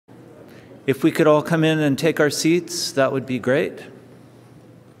If we could all come in and take our seats, that would be great.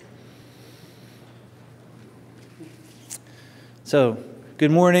 So, good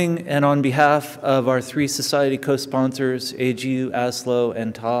morning, and on behalf of our three society co-sponsors, AGU, ASLO,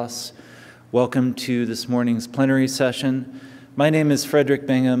 and TOS, welcome to this morning's plenary session. My name is Frederick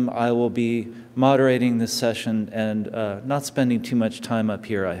Bingham. I will be moderating this session and not spending too much time up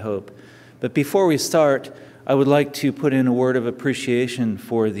here, I hope. But before we start, I would like to put in a word of appreciation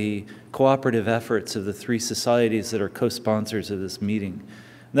for the cooperative efforts of the three societies that are co-sponsors of this meeting.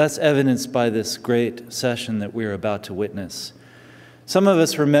 That's evidenced by this great session that we're about to witness. Some of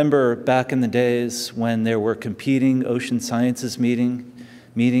us remember back in the days when there were competing ocean sciences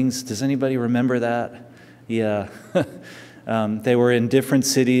meetings. Does anybody remember that? Yeah. They were in different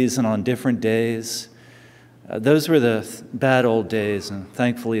cities and on different days. Those were the bad old days, and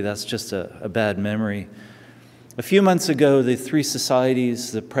thankfully that's just a bad memory. A few months ago, the three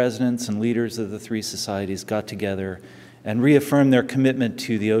societies, the presidents and leaders of the three societies got together and reaffirmed their commitment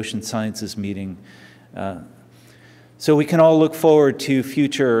to the ocean sciences meeting. So we can all look forward to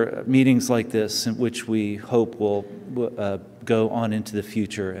future meetings like this, in which we hope will go on into the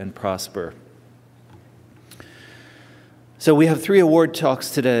future and prosper. So we have three award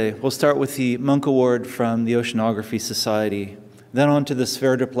talks today. We'll start with the Munk Award from the Oceanography Society, then on to the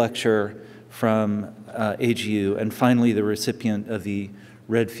Sverdrup Lecture from AGU, and finally the recipient of the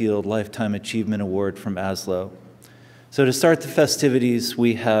Redfield Lifetime Achievement Award from ASLO. So to start the festivities,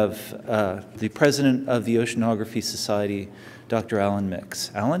 we have the president of the Oceanography Society, Dr. Alan Mix.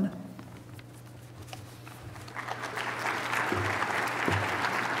 Alan?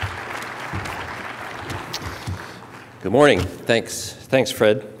 Good morning. Thanks,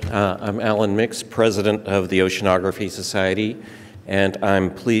 Fred. I'm Alan Mix, president of the Oceanography Society, and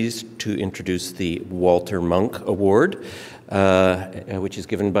I'm pleased to introduce the Walter Munk Award, which is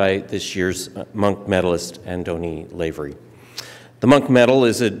given by this year's Munk medalist, Andone Lavery. The Munk Medal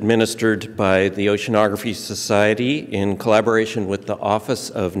is administered by the Oceanography Society in collaboration with the Office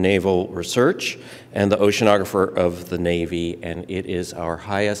of Naval Research and the Oceanographer of the Navy, and it is our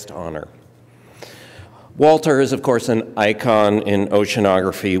highest honor. Walter is, of course, an icon in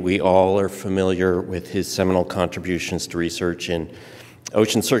oceanography. We all are familiar with his seminal contributions to research in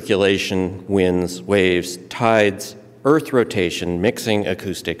ocean circulation, winds, waves, tides, Earth rotation, mixing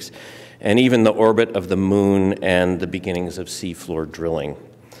acoustics, and even the orbit of the moon and the beginnings of seafloor drilling.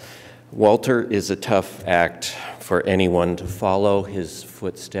 Walter is a tough act for anyone to follow. His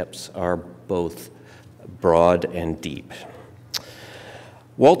footsteps are both broad and deep.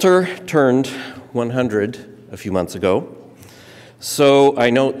 Walter turned 100 a few months ago. So I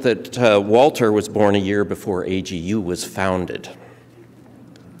note that Walter was born a year before AGU was founded.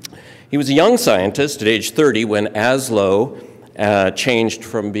 He was a young scientist at age 30 when ASLO changed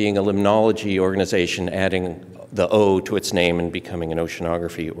from being a limnology organization, adding the O to its name and becoming an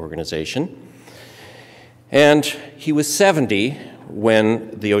oceanography organization. And he was 70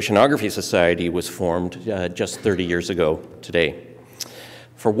 when the Oceanography Society was formed just 30 years ago today.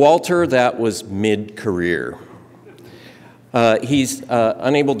 For Walter, that was mid-career. He's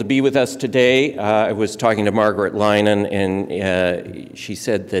unable to be with us today. I was talking to Margaret Linen, and she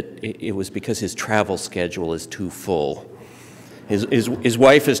said that it was because his travel schedule is too full. His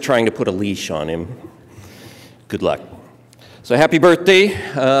wife is trying to put a leash on him. Good luck. So happy birthday,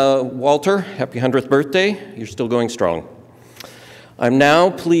 Walter. Happy 100th birthday. You're still going strong. I'm now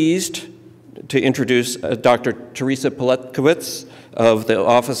pleased to introduce Dr. Teresa Poletkowitz of the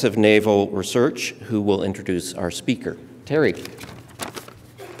Office of Naval Research, who will introduce our speaker. Terry.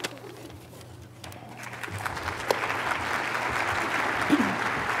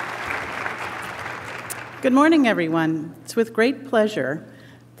 Good morning, everyone. It's with great pleasure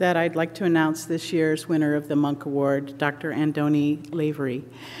that I'd like to announce this year's winner of the Munk Award, Dr. Andone Lavery.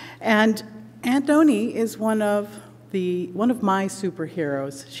 And Andone is one of my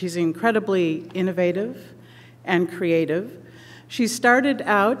superheroes. She's incredibly innovative and creative. She started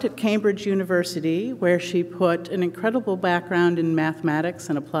out at Cambridge University, where she put an incredible background in mathematics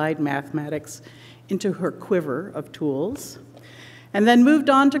and applied mathematics into her quiver of tools, and then moved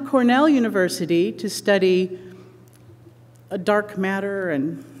on to Cornell University to study dark matter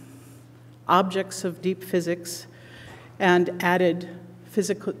and objects of deep physics, and added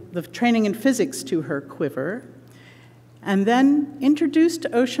the training in physics to her quiver, and then introduced to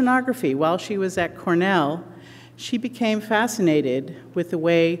oceanography while she was at Cornell. She became fascinated with the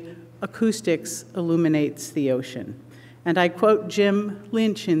way acoustics illuminates the ocean. And I quote Jim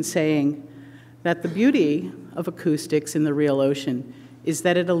Lynch in saying that the beauty of acoustics in the real ocean is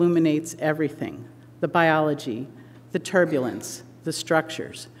that it illuminates everything, the biology, the turbulence, the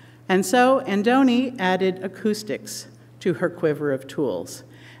structures. And so Andone added acoustics to her quiver of tools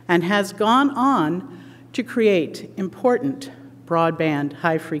and has gone on to create important broadband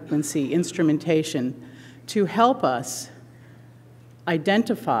high-frequency instrumentation to help us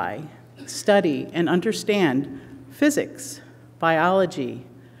identify, study, and understand physics, biology,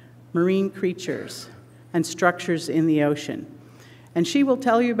 marine creatures, and structures in the ocean. And she will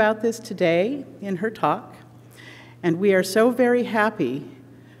tell you about this today in her talk. And we are so very happy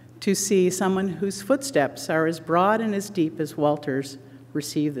to see someone whose footsteps are as broad and as deep as Walter's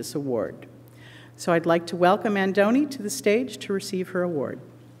receive this award. So I'd like to welcome Andone to the stage to receive her award.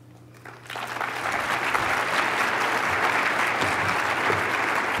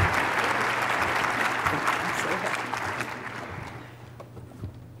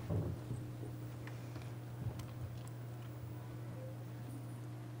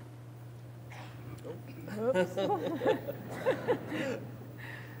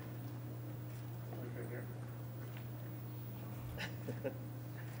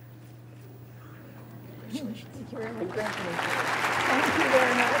 Thank you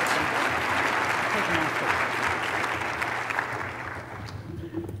very much.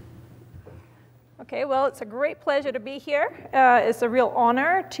 Okay, well, it's a great pleasure to be here. It's a real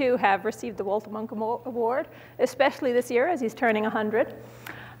honor to have received the Walter Munk Award, especially this year as he's turning 100.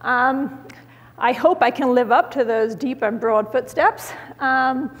 I hope I can live up to those deep and broad footsteps.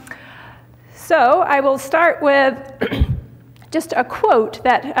 So I will start with just a quote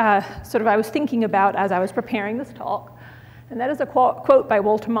that I was thinking about as I was preparing this talk. And that is a quote by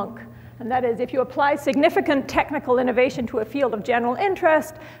Walter Munk. And that is, if you apply significant technical innovation to a field of general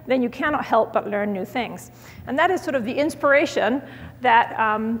interest, then you cannot help but learn new things. And that is sort of the inspiration that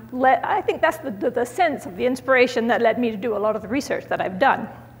I think that's the sense of the inspiration that led me to do a lot of the research that I've done.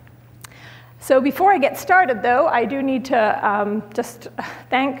 So before I get started, though, I do need to just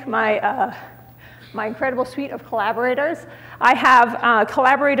thank my incredible suite of collaborators. I have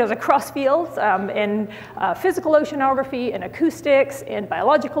collaborators across fields in physical oceanography, in acoustics, in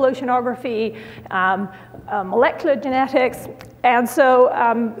biological oceanography, molecular genetics. And so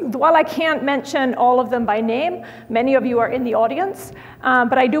while I can't mention all of them by name, many of you are in the audience,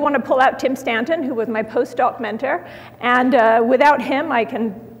 but I do want to pull out Tim Stanton, who was my postdoc mentor. And without him, I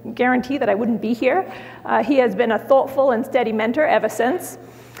can guarantee that I wouldn't be here. He has been a thoughtful and steady mentor ever since.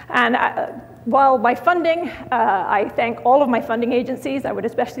 And while my funding, I thank all of my funding agencies. I would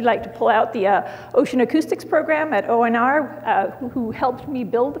especially like to pull out the Ocean Acoustics program at ONR, who helped me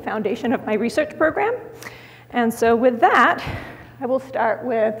build the foundation of my research program. And so with that, I will start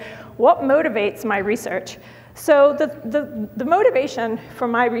with what motivates my research. So the motivation for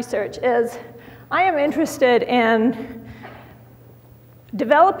my research is I am interested in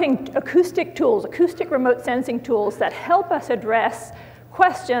developing acoustic tools, acoustic remote sensing tools that help us address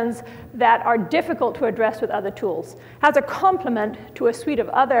questions that are difficult to address with other tools, as a complement to a suite of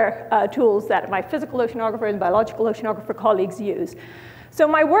other tools that my physical oceanographer and biological oceanographer colleagues use. So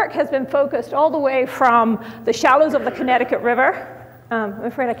my work has been focused all the way from the shallows of the Connecticut River. I'm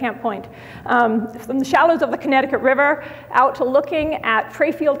afraid I can't point. From the shallows of the Connecticut River out to looking at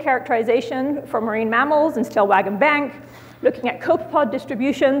prey field characterization for marine mammals in Stellwagen Bank, looking at copepod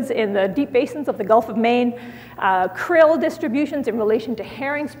distributions in the deep basins of the Gulf of Maine, krill distributions in relation to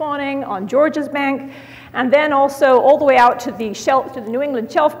herring spawning on George's Bank, and then also all the way out to the shelf, to the New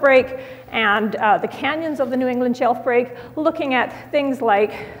England Shelf Break and the canyons of the New England Shelf Break, looking at things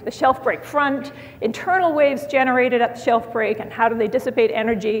like the shelf break front, internal waves generated at the shelf break, and how do they dissipate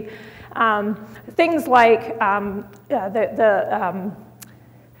energy, things like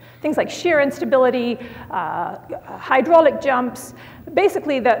things like shear instability, hydraulic jumps,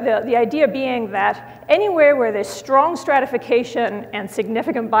 basically the idea being that anywhere where there's strong stratification and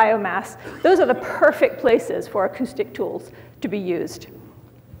significant biomass, those are the perfect places for acoustic tools to be used.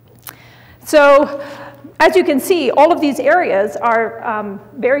 So as you can see, all of these areas are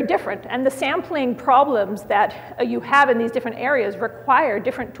very different, and the sampling problems that you have in these different areas require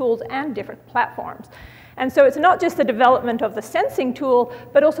different tools and different platforms. And so it's not just the development of the sensing tool,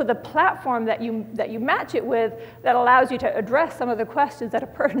 but also the platform that you match it with that allows you to address some of the questions that are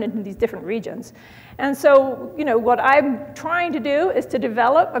pertinent in these different regions. And so, what I'm trying to do is to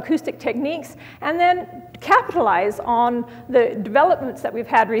develop acoustic techniques and then capitalize on the developments that we've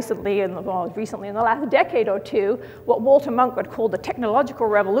had recently in the last decade or two, what Walter Munk would call the technological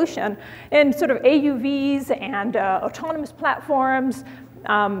revolution in sort of AUVs and autonomous platforms,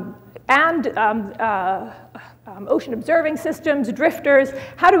 ocean observing systems, drifters.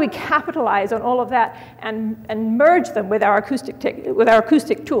 How do we capitalize on all of that and merge them with our acoustic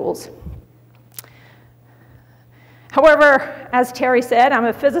tools? However, as Terry said, I'm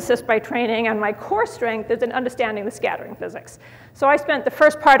a physicist by training, and my core strength is in understanding the scattering physics. So I spent the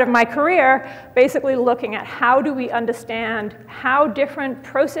first part of my career basically looking at how do we understand how different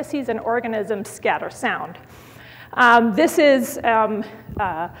processes and organisms scatter sound. This is an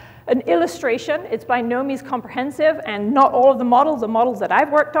illustration. It's by no means comprehensive, and not all of the models that I've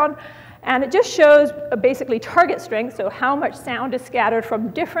worked on. And it just shows basically target strength, so how much sound is scattered from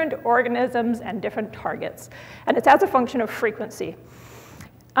different organisms and different targets. And it's as a function of frequency.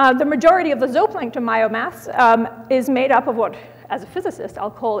 The majority of the zooplankton biomass is made up of what, as a physicist, I'll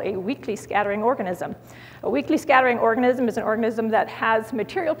call a weakly scattering organism. A weakly scattering organism is an organism that has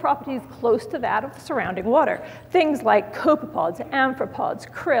material properties close to that of the surrounding water. Things like copepods,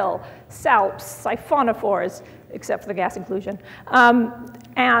 amphipods, krill, salps, siphonophores, except for the gas inclusion,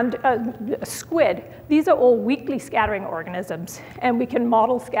 and squid. These are all weakly scattering organisms, and we can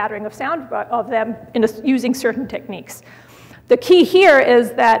model scattering of sound of them using certain techniques. The key here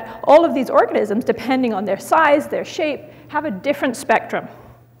is that all of these organisms, depending on their size, their shape, have a different spectrum.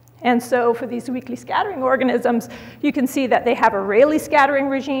 And so for these weakly scattering organisms, you can see that they have a Rayleigh scattering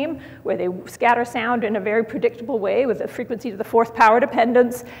regime, where they scatter sound in a very predictable way with a frequency to the fourth power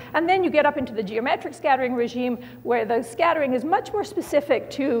dependence. And then you get up into the geometric scattering regime, where the scattering is much more specific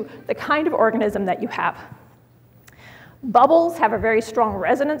to the kind of organism that you have. Bubbles have a very strong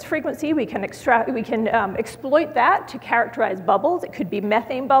resonance frequency. We can exploit that to characterize bubbles. It could be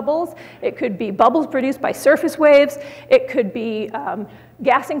methane bubbles. It could be bubbles produced by surface waves. It could be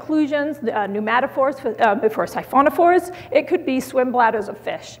gas inclusions, pneumatophores for siphonophores. It could be swim bladders of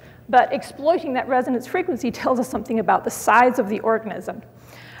fish. But exploiting that resonance frequency tells us something about the size of the organism.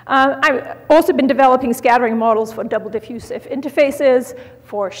 I've also been developing scattering models for double diffusive interfaces,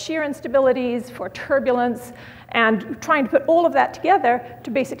 for shear instabilities, for turbulence, and trying to put all of that together to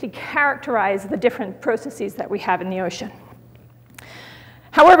basically characterize the different processes that we have in the ocean.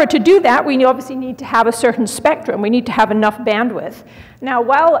 However, to do that, we obviously need to have a certain spectrum. We need to have enough bandwidth. Now,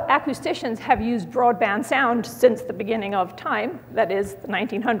 while acousticians have used broadband sound since the beginning of time, that is the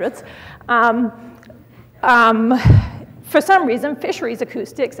 1900s, for some reason, fisheries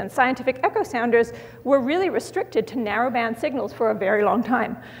acoustics and scientific echo sounders were really restricted to narrowband signals for a very long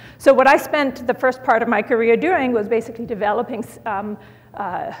time. So what I spent the first part of my career doing was basically developing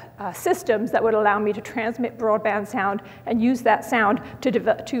systems that would allow me to transmit broadband sound and use that sound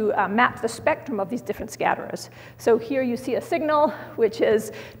to map the spectrum of these different scatterers. So here you see a signal which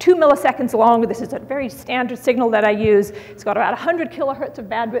is 2 milliseconds long. This is a very standard signal that I use. It's got about 100 kilohertz of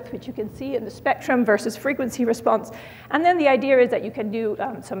bandwidth, which you can see in the spectrum versus frequency response. And then the idea is that you can do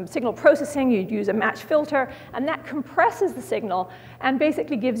some signal processing. You'd use a match filter, and that compresses the signal and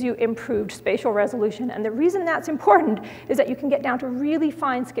basically gives you improved spatial resolution. And the reason that's important is that you can get down to really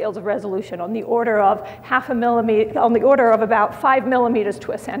fine scales of resolution on the order of half a millimeter, on the order of about 5 millimeters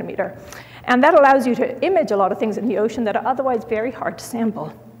to a centimeter. And that allows you to image a lot of things in the ocean that are otherwise very hard to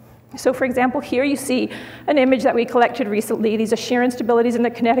sample. So for example, here you see an image that we collected recently. These are shear instabilities in the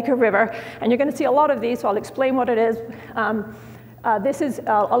Connecticut River. And you're going to see a lot of these, so I'll explain what it is. This is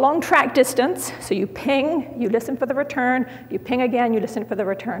a long track distance. So you ping, you listen for the return. You ping again, you listen for the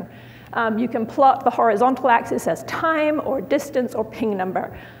return. You can plot the horizontal axis as time or distance or ping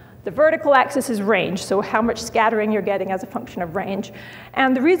number. The vertical axis is range, so how much scattering you're getting as a function of range.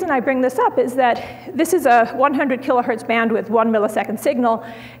 And the reason I bring this up is that this is a 100 kilohertz bandwidth, 1 millisecond signal.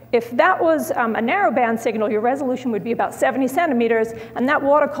 If that was a narrowband signal, your resolution would be about 70 centimeters, and that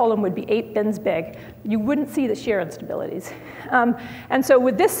water column would be 8 bins big. You wouldn't see the shear instabilities. And so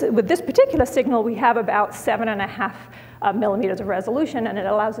with this particular signal, we have about 7.5 millimeters of resolution, and it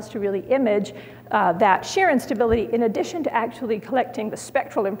allows us to really image that shear instability in addition to actually collecting the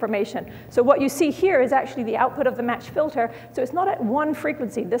spectral information. So what you see here is actually the output of the match filter. So it's not at one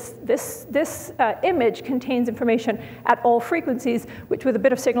frequency. This image contains information at all frequencies, which with a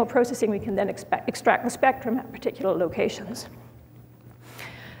bit of signal processing, we can then extract the spectrum at particular locations.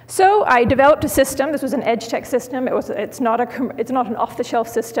 So I developed a system. This was an EdgeTech system. It's not an off-the-shelf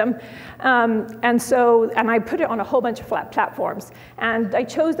system. And I put it on a whole bunch of flat platforms. And I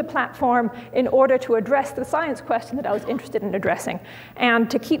chose the platform in order to address the science question that I was interested in addressing. And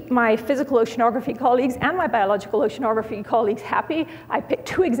to keep my physical oceanography colleagues and my biological oceanography colleagues happy, I picked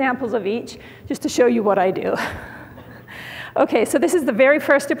 2 examples of each just to show you what I do. Okay, so this is the very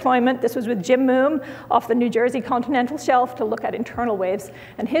first deployment. This was with Jim Moom off the New Jersey continental shelf to look at internal waves.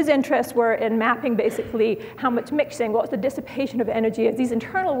 And his interests were in mapping basically how much mixing, what's the dissipation of energy as these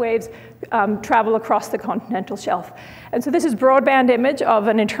internal waves travel across the continental shelf. And so this is broadband image of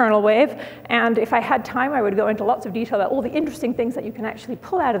an internal wave. And if I had time, I would go into lots of detail about all the interesting things that you can actually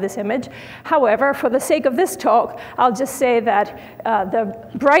pull out of this image. However, for the sake of this talk, I'll just say that the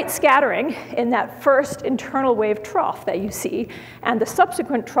bright scattering in that first internal wave trough that you see, and the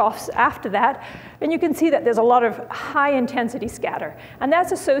subsequent troughs after that, and you can see that there's a lot of high intensity scatter. And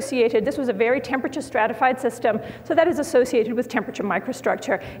that's associated, this was a very temperature stratified system, so that is associated with temperature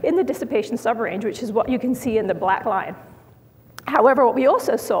microstructure in the dissipation subrange, which is what you can see in the black line. However, what we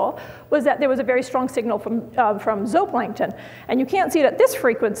also saw was that there was a very strong signal from zooplankton. And you can't see it at this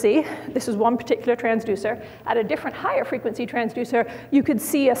frequency. This is one particular transducer. At a different higher frequency transducer, you could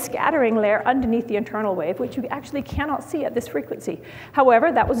see a scattering layer underneath the internal wave, which you actually cannot see at this frequency.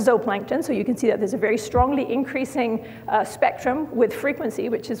 However, that was zooplankton, so you can see that there's a very strongly increasing spectrum with frequency,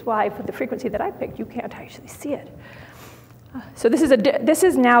 which is why for the frequency that I picked, you can't actually see it. So this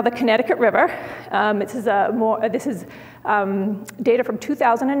is now the Connecticut River. This is data from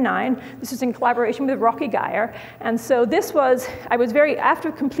 2009. This is in collaboration with Rocky Geyer. And so this was,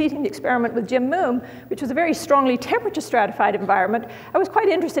 after completing the experiment with Jim Moom, which was a very strongly temperature stratified environment, I was quite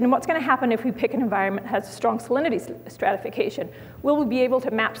interested in what's going to happen if we pick an environment that has a strong salinity stratification. Will we be able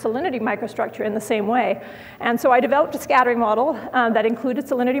to map salinity microstructure in the same way? And so I developed a scattering model that included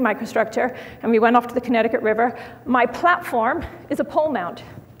salinity microstructure, and we went off to the Connecticut River. My platform is a pole mount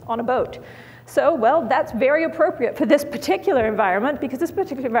on a boat. So, well, that's very appropriate for this particular environment because this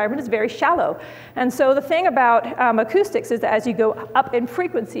particular environment is very shallow. And so the thing about acoustics is that as you go up in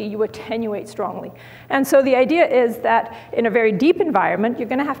frequency, you attenuate strongly. And so the idea is that in a very deep environment, you're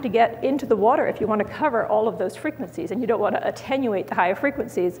going to have to get into the water if you want to cover all of those frequencies, and you don't want to attenuate the higher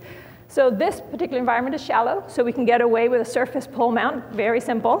frequencies. So this particular environment is shallow, so we can get away with a surface pole mount, very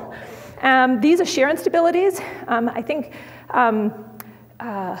simple. These are shear instabilities. I think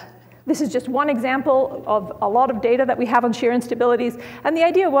this is just one example of a lot of data that we have on shear instabilities. And the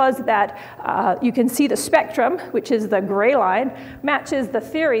idea was that you can see the spectrum, which is the gray line, matches the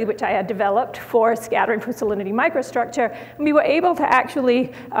theory which I had developed for scattering from salinity microstructure. And we were able to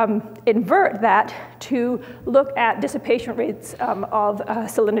actually invert that to look at dissipation rates of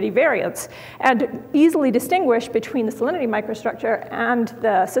salinity variance and easily distinguish between the salinity microstructure and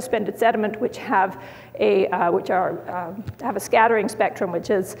the suspended sediment, which have a scattering spectrum which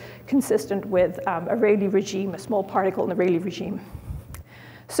is consistent with a Rayleigh regime, a small particle in the Rayleigh regime.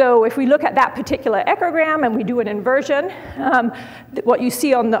 So if we look at that particular echogram and we do an inversion, what you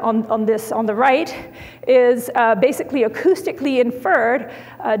see on the right is basically acoustically inferred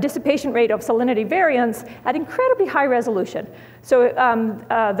dissipation rate of salinity variance at incredibly high resolution. So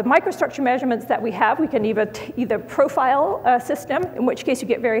the microstructure measurements that we have, we can either profile a system, in which case you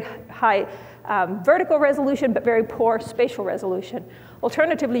get very high vertical resolution, but very poor spatial resolution.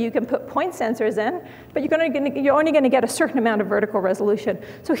 Alternatively, you can put point sensors in, but you're only going to get a certain amount of vertical resolution.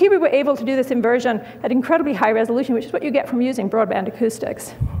 So here we were able to do this inversion at incredibly high resolution, which is what you get from using broadband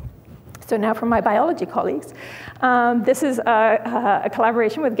acoustics. So now from my biology colleagues. This is a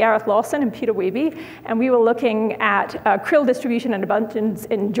collaboration with Gareth Lawson and Peter Wiebe, and we were looking at krill distribution and abundance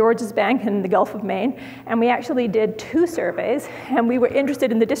in Georges Bank in the Gulf of Maine, and we actually did 2 surveys, and we were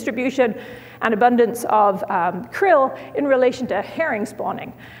interested in the distribution and abundance of krill in relation to herring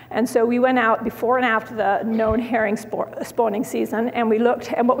spawning. And so we went out before and after the known herring spawning season, and we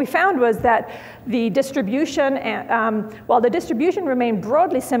looked, and what we found was that the distribution, while the distribution remained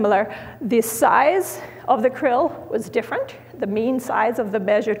broadly similar, the size of the krill was different. The mean size of the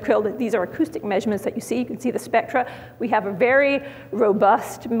measured krill, these are acoustic measurements that you see. You can see the spectra. We have a very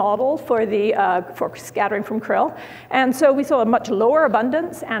robust model for scattering from krill. And so we saw a much lower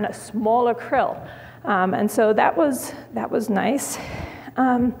abundance and a smaller krill. And so that was nice.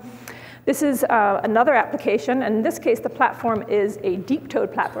 This is another application, and in this case, the platform is a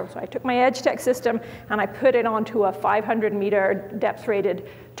deep-towed platform. So I took my EdgeTech system, and I put it onto a 500-meter depth-rated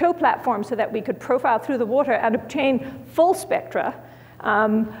tow platform so that we could profile through the water and obtain full spectra,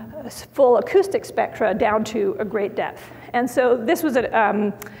 full acoustic spectra down to a great depth. And so this was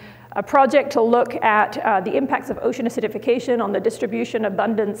a project to look at the impacts of ocean acidification on the distribution,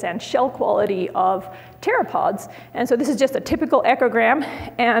 abundance, and shell quality of pteropods. And so this is just a typical echogram.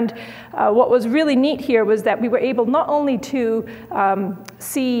 And what was really neat here was that we were able not only to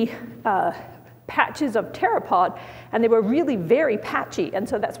see patches of pteropod, and they were really very patchy. And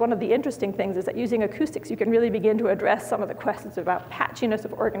so that's one of the interesting things, is that using acoustics, you can really begin to address some of the questions about patchiness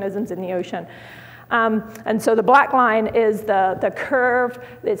of organisms in the ocean. And so the black line is the curve,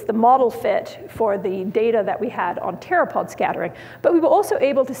 it's the model fit for the data that we had on pteropod scattering. But we were also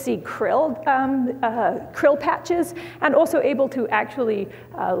able to see krill patches, and also able to actually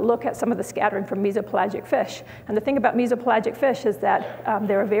look at some of the scattering from mesopelagic fish. And the thing about mesopelagic fish is that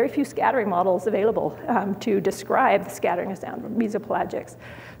there are very few scattering models available to describe the scattering of sound from mesopelagics.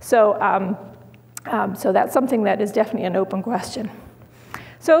 So, so that's something that is definitely an open question.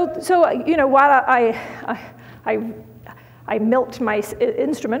 So you know, while I milked my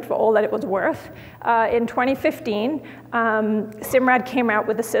instrument for all that it was worth, in 2015, Simrad came out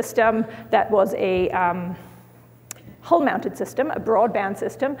with a system that was a hull-mounted system, a broadband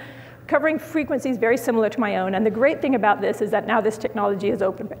system, covering frequencies very similar to my own. And the great thing about this is that now this technology is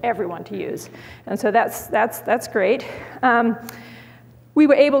open for everyone to use. And so that's great. We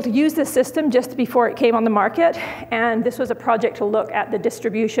were able to use this system just before it came on the market, and this was a project to look at the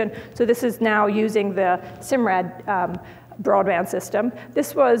distribution. So this is now using the Simrad broadband system.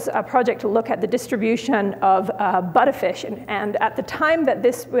 This was a project to look at the distribution of butterfish, and at the time that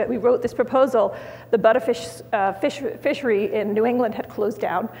we wrote this proposal, the butterfish fishery in New England had closed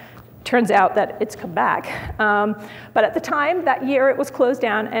down. Turns out that it's come back. But at the time, that year, it was closed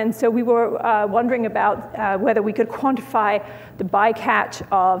down, and so we were wondering about whether we could quantify the bycatch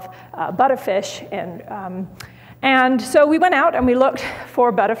of butterfish. And so we went out and we looked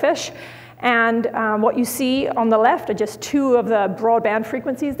for butterfish, and what you see on the left are just two of the broadband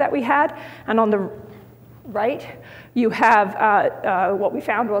frequencies that we had, and on the right, you have what we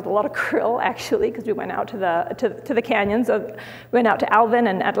found was a lot of krill, actually, because we went out to the canyons. We went out to Alvin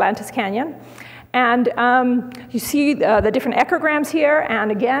and Atlantis Canyon. And you see the different echograms here.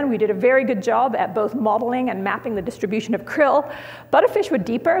 And again, we did a very good job at both modeling and mapping the distribution of krill. Butterfish were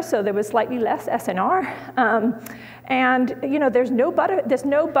deeper, so there was slightly less SNR. And you know, there's no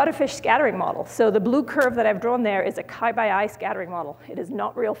butterfish scattering model. So the blue curve that I've drawn there is a Chi-by-eye scattering model. It is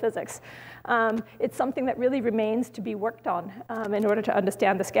not real physics. It's something that really remains to be worked on in order to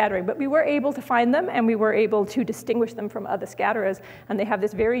understand the scattering. But we were able to find them, and we were able to distinguish them from other scatterers. And they have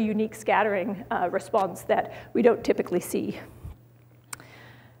this very unique scattering response that we don't typically see.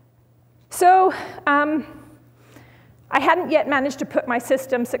 So I hadn't yet managed to put my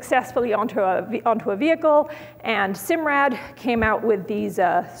system successfully onto a vehicle, and Simrad came out with these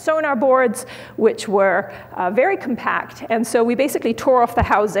sonar boards, which were very compact. And so we basically tore off the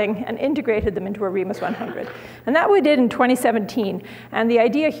housing and integrated them into a Remus 100. And that we did in 2017. And the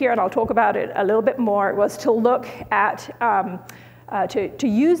idea here, and I'll talk about it a little bit more, was to look at, to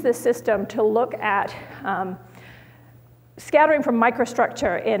use this system to look at scattering from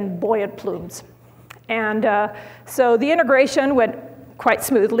microstructure in buoyant plumes. And so the integration went quite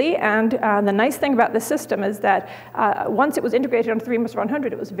smoothly, and the nice thing about this system is that once it was integrated onto the Remus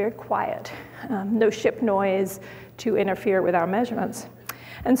 100, it was very quiet. No ship noise to interfere with our measurements.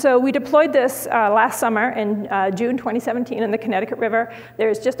 And so we deployed this last summer in June 2017 in the Connecticut River.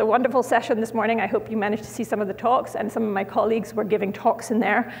 There's just a wonderful session this morning. I hope you managed to see some of the talks, and some of my colleagues were giving talks in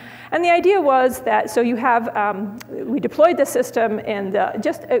there. And the idea was that, so you have, we deployed this system in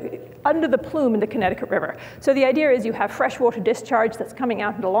just under the plume in the Connecticut River. So the idea is you have freshwater discharge that's coming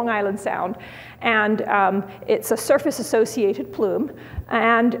out into Long Island Sound, and it's a surface-associated plume.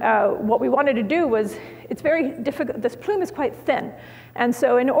 And what we wanted to do was, it's very difficult, this plume is quite thin. And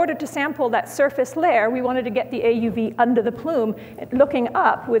so in order to sample that surface layer, we wanted to get the AUV under the plume, looking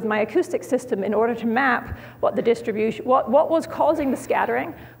up with my acoustic system in order to map what the distribution, what was causing the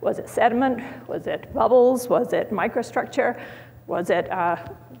scattering. Was it sediment? Was it bubbles? Was it microstructure? Was it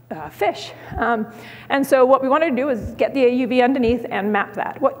fish? And so what we wanted to do is get the AUV underneath and map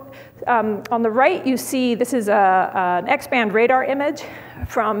that. On the right, you see this is an X-band radar image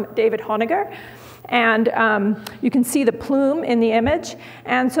from David Honegger. And you can see the plume in the image.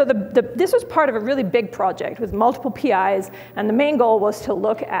 And so this was part of a really big project with multiple PIs. And the main goal was to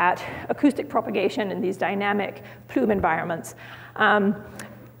look at acoustic propagation in these dynamic plume environments.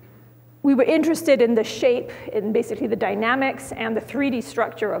 We were interested in the shape, in basically the dynamics and the 3D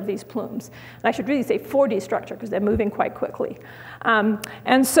structure of these plumes. And I should really say 4D structure, because they're moving quite quickly.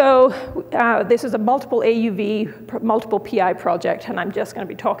 And so this is a multiple AUV, multiple PI project, and I'm just going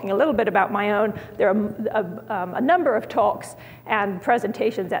to be talking a little bit about my own. There are a number of talks and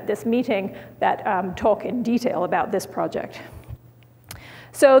presentations at this meeting that talk in detail about this project.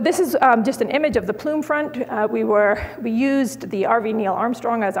 So this is just an image of the plume front. We used the RV Neil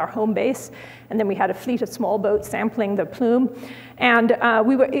Armstrong as our home base, and then we had a fleet of small boats sampling the plume. And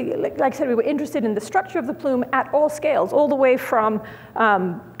we were, like I said, we were interested in the structure of the plume at all scales, all the way from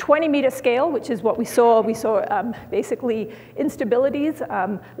 20-meter scale, which is what we saw. We saw basically instabilities,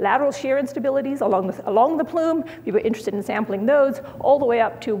 lateral shear instabilities along the plume. We were interested in sampling those, all the way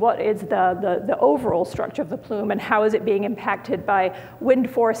up to what is the overall structure of the plume and how is it being impacted by wind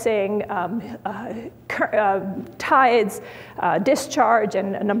forcing, tides, discharge,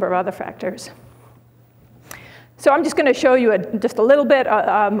 and a number of other factors. So I'm just going to show you just a little bit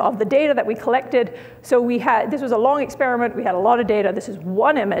of the data that we collected. So this was a long experiment. We had a lot of data. This is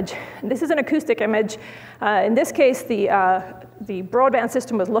one image. And this is an acoustic image. In this case, the broadband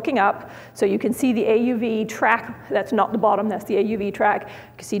system was looking up. So you can see the AUV track. That's not the bottom. That's the AUV track.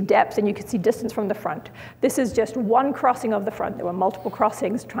 You can see depth, and you can see distance from the front. This is just one crossing of the front. There were multiple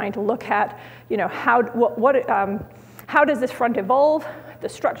crossings trying to look at, how does this front evolve, the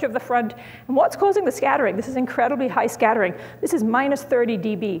structure of the front, and what's causing the scattering. This is incredibly high scattering. This is minus 30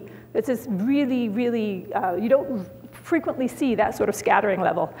 dB. This is really, really, you don't frequently see that sort of scattering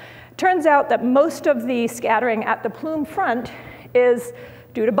level. Turns out that most of the scattering at the plume front is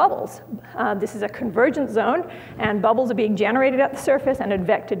due to bubbles. This is a convergence zone, and bubbles are being generated at the surface and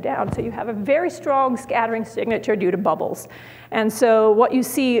advected down. So you have a very strong scattering signature due to bubbles. And so what you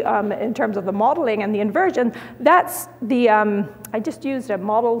see in terms of the modeling and the inversion, that's the, I just used a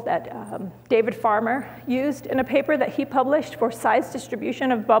model that David Farmer used in a paper that he published for size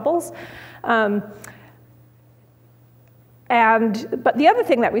distribution of bubbles. But the other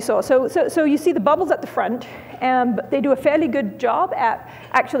thing that we saw, so you see the bubbles at the front, and they do a fairly good job at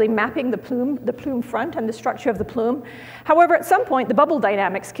actually mapping the plume front and the structure of the plume. However, at some point, the bubble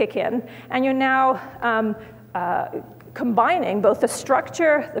dynamics kick in, and you're now combining both the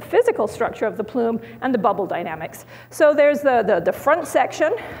structure, the physical structure of the plume, and the bubble dynamics. So there's the front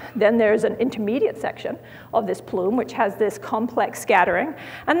section, then there's an intermediate section of this plume, which has this complex scattering,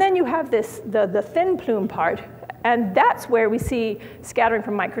 and then you have the thin plume part. And that's where we see scattering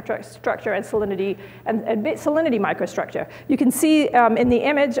from microstructure and salinity microstructure. You can see in the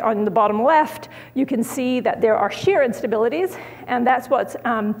image on the bottom left, you can see that there are shear instabilities, and that's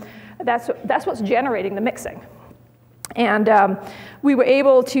what's generating the mixing. And we were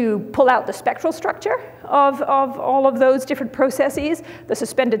able to pull out the spectral structure of all of those different processes, the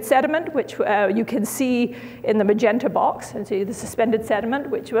suspended sediment, which you can see in the magenta box, and so the suspended sediment,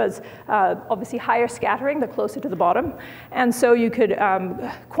 which was obviously higher scattering the closer to the bottom. And so you could,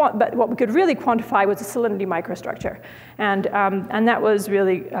 but what we could really quantify was the salinity microstructure. And that was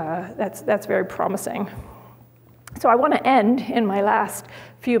really, that's very promising. So I want to end in my last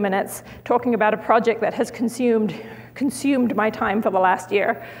few minutes talking about a project that has consumed my time for the last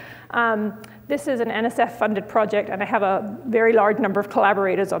year. This is an NSF-funded project, and I have a very large number of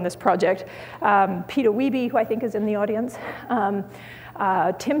collaborators on this project. Peter Wiebe, who I think is in the audience,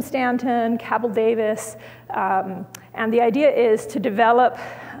 Tim Stanton, Cabell Davis, and the idea is to develop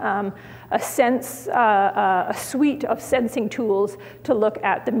a suite of sensing tools to look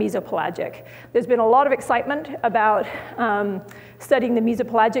at the mesopelagic. There's been a lot of excitement about studying the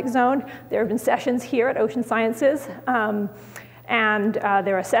mesopelagic zone. There have been sessions here at Ocean Sciences, and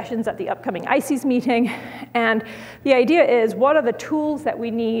there are sessions at the upcoming ICES meeting. And the idea is, what are the tools that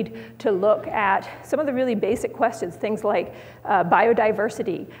we need to look at some of the really basic questions, things like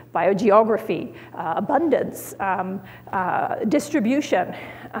biodiversity, biogeography, abundance, distribution,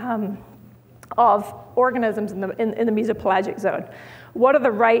 of organisms in the mesopelagic zone. What are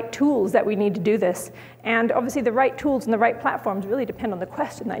the right tools that we need to do this? And obviously the right tools and the right platforms really depend on the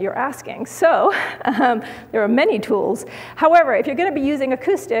question that you're asking. So there are many tools. However, if you're going to be using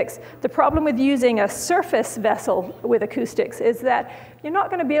acoustics, the problem with using a surface vessel with acoustics is that you're not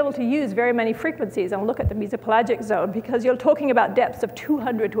going to be able to use very many frequencies and look at the mesopelagic zone, because you're talking about depths of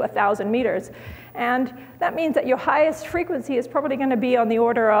 200 to 1,000 meters. And that means that your highest frequency is probably going to be on the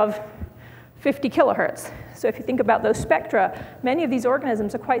order of 50 kilohertz. So if you think about those spectra, many of these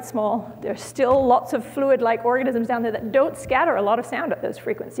organisms are quite small. There's still lots of fluid-like organisms down there that don't scatter a lot of sound at those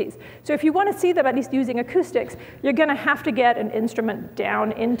frequencies. So if you want to see them, at least using acoustics, you're going to have to get an instrument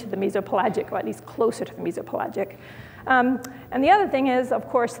down into the mesopelagic, or at least closer to the mesopelagic. And the other thing is, of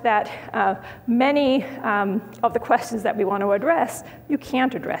course, that many of the questions that we want to address, you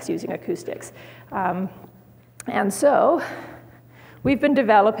can't address using acoustics. And so we've been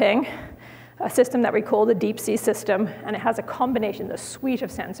developing a system that we call the deep sea system, and it has a combination, a suite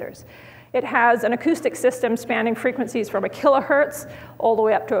of sensors. It has an acoustic system spanning frequencies from 1 kilohertz all the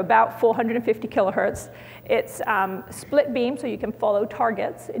way up to about 450 kilohertz. It's split beam, so you can follow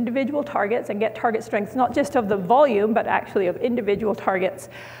targets, individual targets, and get target strengths, not just of the volume, but actually of individual targets.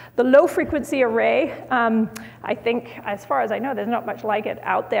 The low frequency array, I think, as far as I know, there's not much like it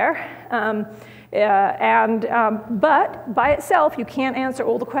out there. But by itself, you can't answer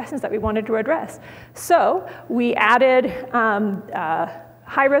all the questions that we wanted to address. So we added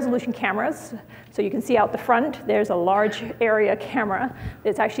high-resolution cameras. So you can see out the front, there's a large area camera.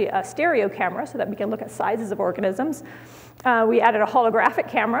 It's actually a stereo camera so that we can look at sizes of organisms. We added a holographic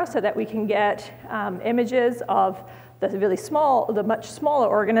camera so that we can get images of the really small, the much smaller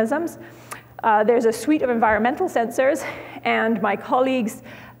organisms. There's a suite of environmental sensors, and my colleagues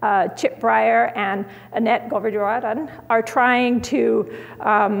Chip Breyer and Annette Govardhan are trying to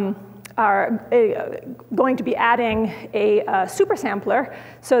going to be adding a super sampler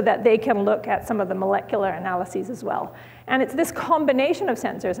so that they can look at some of the molecular analyses as well. And it's this combination of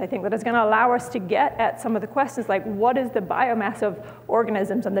sensors, I think, that is going to allow us to get at some of the questions like what is the biomass of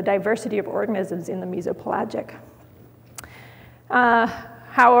organisms and the diversity of organisms in the mesopelagic.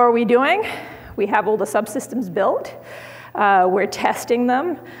 How are we doing? We have all the subsystems built. We're testing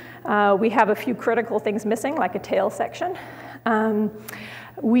them. We have a few critical things missing, like a tail section.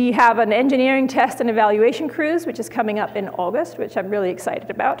 We have an engineering test and evaluation cruise, which is coming up in August, which I'm really excited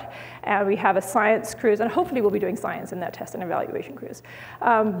about. And we have a science cruise, and hopefully we'll be doing science in that test and evaluation cruise.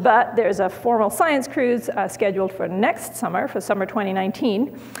 But there's a formal science cruise scheduled for next summer, for summer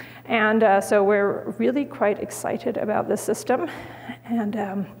 2019. And so we're really quite excited about this system.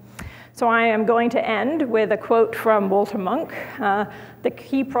 And so I am going to end with a quote from Walter Munk. The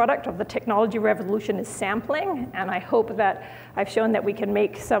key product of the technology revolution is sampling, and I hope that I've shown that we can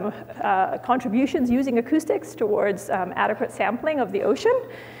make some contributions using acoustics towards adequate sampling of the ocean.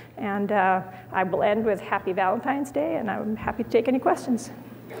 And I will end with Happy Valentine's Day, and I'm happy to take any questions.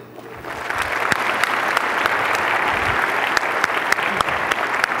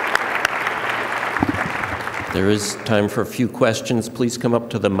 There is time for a few questions. Please come up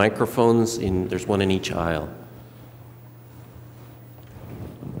to the microphones. There's one in each aisle.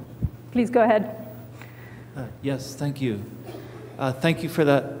 Please go ahead. Yes, thank you. Thank you for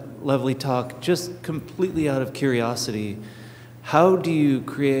that lovely talk. Just completely out of curiosity, how do you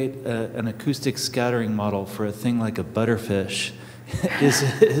create an acoustic scattering model for a thing like a butterfish?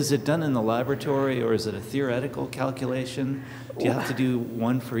 Is it done in the laboratory, or is it a theoretical calculation? Do you have to do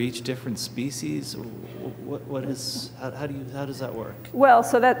one for each different species? How does that work? Well,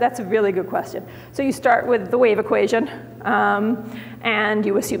 so that's a really good question. So you start with the wave equation, and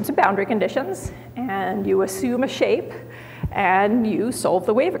you assume some boundary conditions, and you assume a shape, and you solve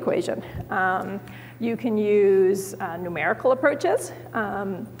the wave equation. You can use numerical approaches.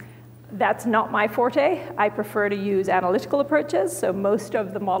 That's not my forte. I prefer to use analytical approaches. So most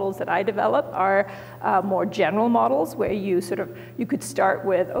of the models that I develop are more general models where you could start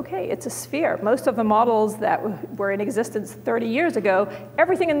with, okay, it's a sphere. Most of the models that were in existence 30 years ago,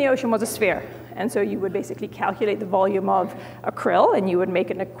 everything in the ocean was a sphere. And so you would basically calculate the volume of a krill, and you would make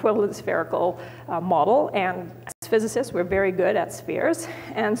an equivalent spherical model. And as physicists, we're very good at spheres.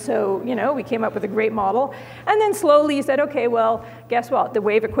 And so, we came up with a great model. And then slowly you said, okay, well, guess what? The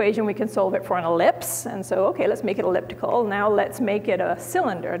wave equation, we can solve it for an ellipse. And so, okay, let's make it elliptical. Now let's make it a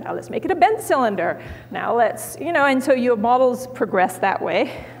cylinder. Now let's make it a bent cylinder. Now let's, and so your models progress that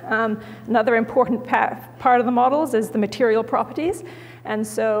way. Another important part of the models is the material properties. And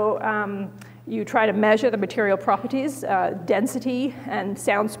so you try to measure the material properties, density and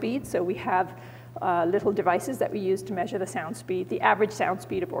sound speed. So we have little devices that we use to measure the sound speed, the average sound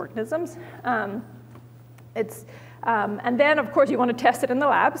speed of organisms. And then, of course, you want to test it in the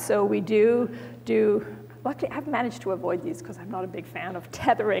lab. So we do luckily, I've managed to avoid these because I'm not a big fan of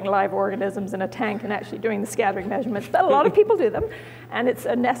tethering live organisms in a tank and actually doing the scattering measurements. But a lot of people do them, and it's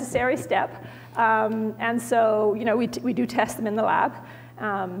a necessary step. And so, we do test them in the lab.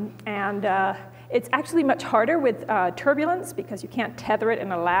 It's actually much harder with turbulence because you can't tether it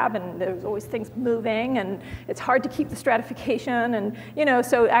in a lab, and there's always things moving, and it's hard to keep the stratification, and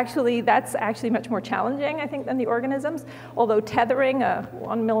so actually that's actually much more challenging, I think, than the organisms. Although tethering a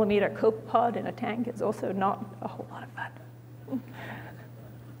 1 millimeter copepod in a tank is also not a whole lot of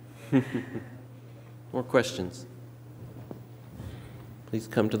fun. More questions? Please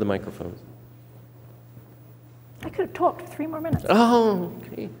come to the microphones. I could have talked for 3 more minutes. Oh,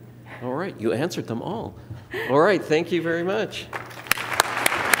 okay. All right, you answered them all. All right, thank you very much.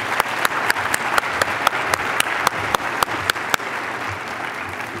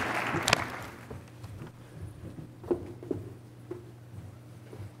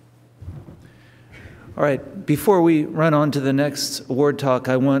 All right, before we run on to the next award talk,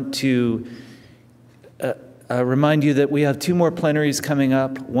 I want to remind you that we have 2 more plenaries coming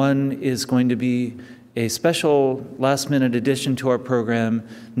up. One is going to be a special last-minute addition to our program.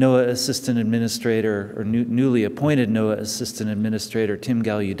 NOAA Assistant Administrator, or newly appointed NOAA Assistant Administrator Tim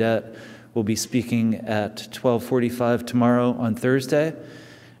Gallaudet will be speaking at 12:45 tomorrow on Thursday.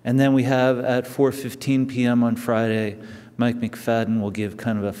 And then we have at 4:15 p.m. on Friday, Mike McFadden will give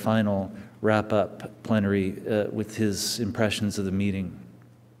kind of a final wrap-up plenary with his impressions of the meeting.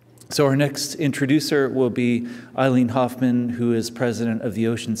 So our next introducer will be Eileen Hoffman, who is president of the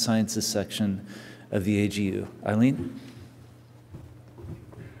Ocean Sciences section of the AGU. Eileen?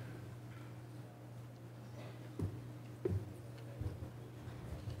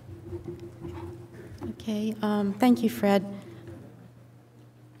 Okay, thank you, Fred.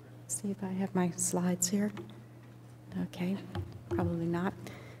 See if I have my slides here. Okay, probably not.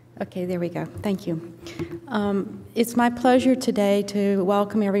 Okay, there we go. Thank you. It's my pleasure today to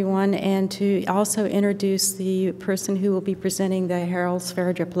welcome everyone and to also introduce the person who will be presenting the Harold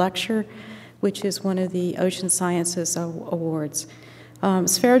Sverdrup Lecture, which is one of the Ocean Sciences Awards.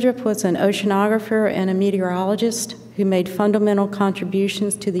 Sverdrup was an oceanographer and a meteorologist who made fundamental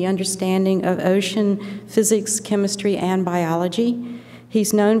contributions to the understanding of ocean physics, chemistry, and biology.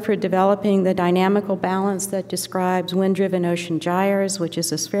 He's known for developing the dynamical balance that describes wind-driven ocean gyres, which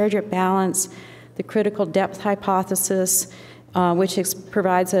is a Sverdrup balance, the critical depth hypothesis, which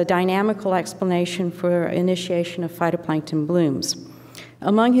provides a dynamical explanation for initiation of phytoplankton blooms.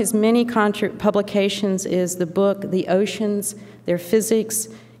 Among his many publications is the book, The Oceans, Their Physics,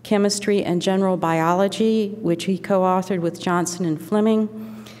 Chemistry, and General Biology, which he co-authored with Johnson and Fleming.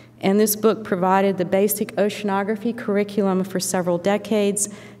 And this book provided the basic oceanography curriculum for several decades,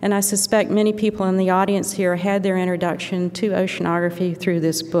 and I suspect many people in the audience here had their introduction to oceanography through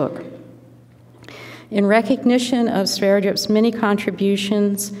this book. In recognition of Sverdrup's many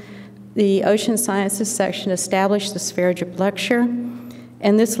contributions, the Ocean Sciences section established the Sverdrup Lecture,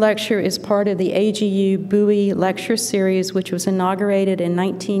 and this lecture is part of the AGU Buoy Lecture Series, which was inaugurated in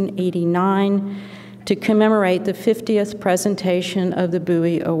 1989 to commemorate the 50th presentation of the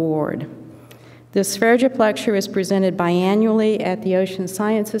Buoy Award. The Sverdrup Lecture is presented biannually at the Ocean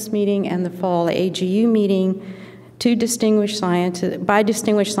Sciences meeting and the Fall AGU meeting by distinguished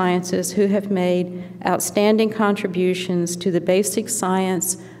scientists who have made outstanding contributions to the basic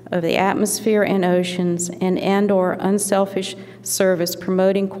science of the atmosphere and oceans and/or unselfish service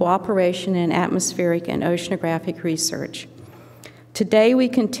promoting cooperation in atmospheric and oceanographic research. Today, we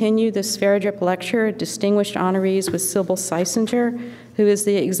continue the Sverdrup Lecture distinguished honorees with Sybil Seitzinger, who is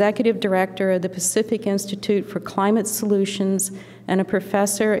the Executive Director of the Pacific Institute for Climate Solutions and a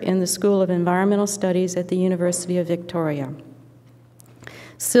professor in the School of Environmental Studies at the University of Victoria.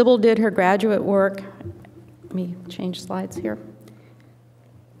 Sybil did her graduate work. Let me change slides here.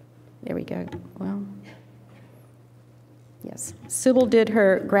 There we go. Well, yes. Sybil did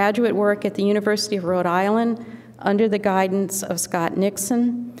her graduate work at the University of Rhode Island under the guidance of Scott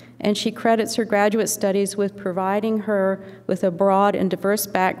Nixon, and she credits her graduate studies with providing her with a broad and diverse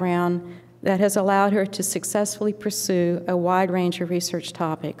background that has allowed her to successfully pursue a wide range of research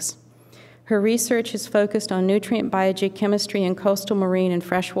topics. Her research is focused on nutrient biogeochemistry in coastal marine and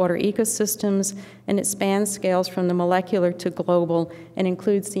freshwater ecosystems, and it spans scales from the molecular to global and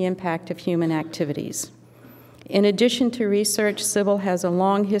includes the impact of human activities. In addition to research, Sybil has a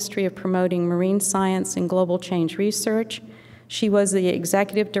long history of promoting marine science and global change research. She was the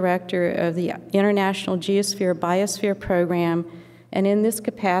executive director of the International Geosphere-Biosphere Program, and in this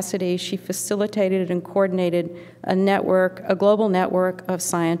capacity, she facilitated and coordinated a global network of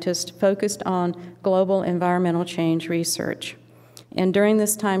scientists focused on global environmental change research. And during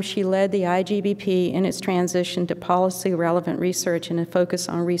this time, she led the IGBP in its transition to policy-relevant research and a focus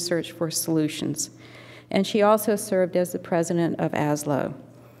on research for solutions. And she also served as the president of ASLO.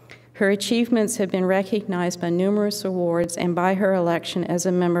 Her achievements have been recognized by numerous awards and by her election as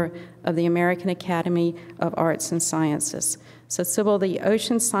a member of the American Academy of Arts and Sciences. So Sybil, the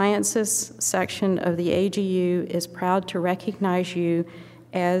Ocean Sciences section of the AGU is proud to recognize you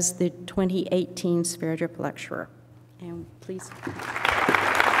as the 2018 Sverdrup Lecturer. And please.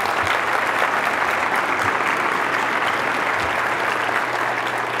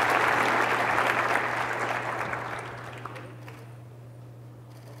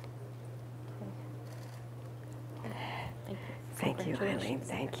 Thank you, Eileen.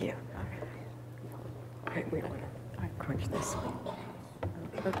 Thank you. We want to crunch this one.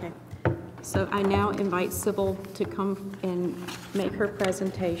 Okay. So I now invite Sybil to come and make her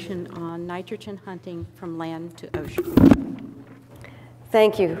presentation on nitrogen hunting from land to ocean.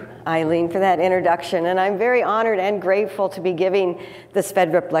 Thank you, Eileen, for that introduction. And I'm very honored and grateful to be giving the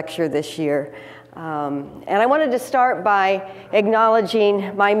Sverdrup lecture this year. And I wanted to start by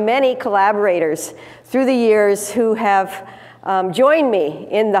acknowledging my many collaborators through the years who have joined me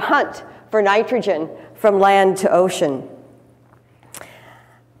in the hunt for nitrogen from land to ocean.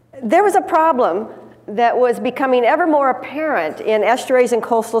 There was a problem that was becoming ever more apparent in estuaries and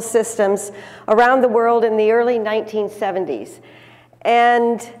coastal systems around the world in the early 1970s,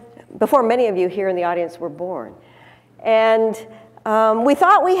 and before many of you here in the audience were born. And we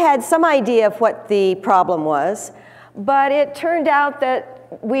thought we had some idea of what the problem was, but it turned out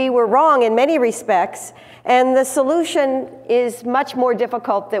that we were wrong in many respects, and the solution is much more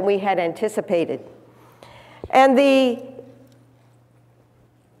difficult than we had anticipated. And the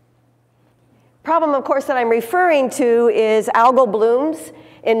problem, of course, that I'm referring to is algal blooms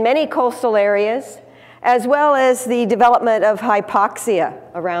in many coastal areas, as well as the development of hypoxia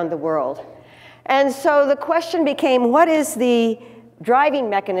around the world. And so the question became, what is the driving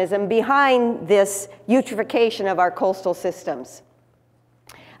mechanism behind this eutrophication of our coastal systems?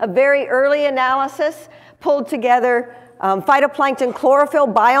 A very early analysis pulled together phytoplankton chlorophyll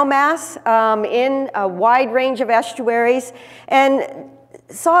biomass in a wide range of estuaries and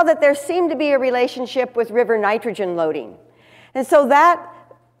saw that there seemed to be a relationship with river nitrogen loading. And so that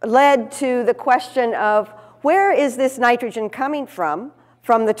led to the question of where is this nitrogen coming from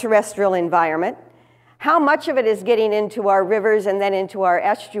the terrestrial environment? How much of it is getting into our rivers and then into our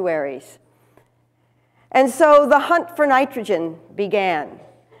estuaries? And so the hunt for nitrogen began.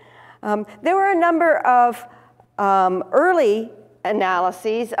 There were a number of early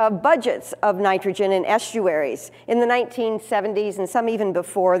analyses of budgets of nitrogen in estuaries in the 1970s and some even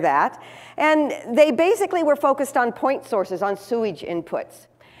before that. And they basically were focused on point sources, on sewage inputs.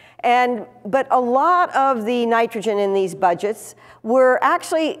 But a lot of the nitrogen in these budgets were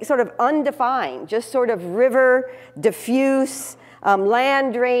actually sort of undefined, just sort of river, diffuse,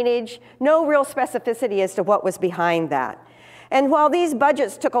 land drainage, no real specificity as to what was behind that. And while these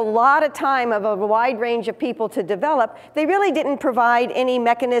budgets took a lot of time of a wide range of people to develop, they really didn't provide any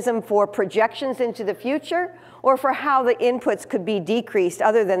mechanism for projections into the future or for how the inputs could be decreased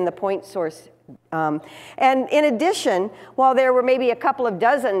other than the point source. And in addition, while there were maybe a couple of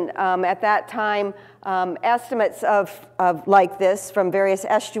dozen at that time estimates of like this from various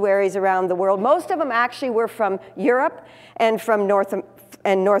estuaries around the world, most of them actually were from Europe and from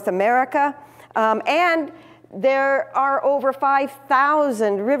North America. And there are over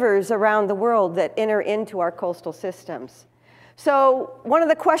 5,000 rivers around the world that enter into our coastal systems. So one of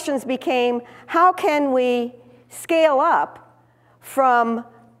the questions became, how can we scale up from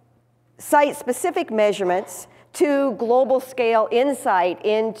site-specific measurements to global scale insight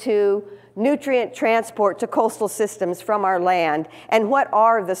into nutrient transport to coastal systems from our land, and what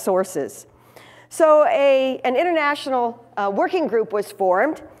are the sources? So an international working group was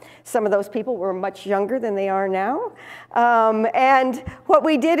formed. Some of those people were much younger than they are now. And what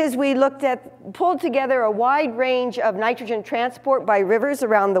we did is we pulled together a wide range of nitrogen transport by rivers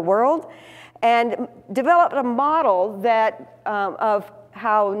around the world and developed a model that, of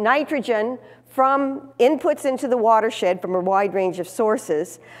how nitrogen from inputs into the watershed from a wide range of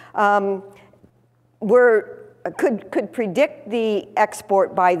sources could predict the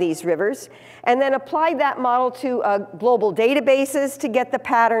export by these rivers, and then applied that model to global databases to get the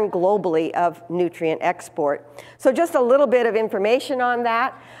pattern globally of nutrient export. So just a little bit of information on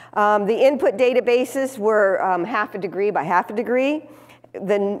that. The input databases were half a degree by half a degree.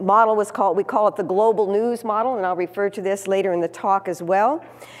 The model was we call it the global news model, and I'll refer to this later in the talk as well.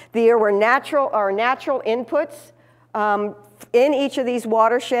 There were natural inputs in each of these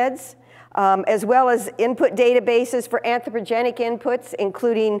watersheds, as well as input databases for anthropogenic inputs,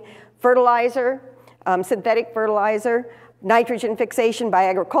 including fertilizer, synthetic fertilizer, nitrogen fixation by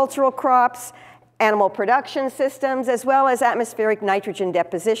agricultural crops, animal production systems, as well as atmospheric nitrogen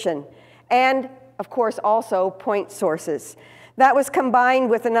deposition, and of course also point sources. That was combined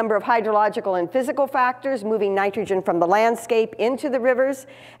with a number of hydrological and physical factors, moving nitrogen from the landscape into the rivers,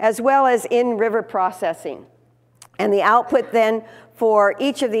 as well as in-river processing. And the output then for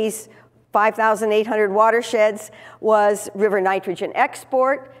each of these 5,800 watersheds was river nitrogen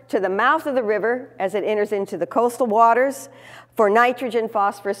export to the mouth of the river as it enters into the coastal waters for nitrogen,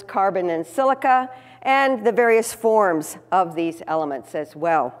 phosphorus, carbon, and silica, and the various forms of these elements as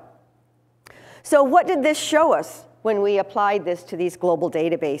well. So what did this show us when we applied this to these global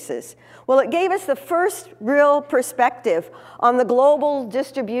databases? Well, it gave us the first real perspective on the global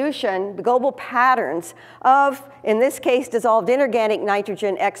distribution, the global patterns of, in this case, dissolved inorganic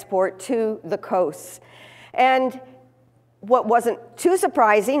nitrogen export to the coasts. And what wasn't too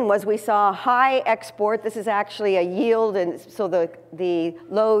surprising was we saw high export. This is actually a yield, and so the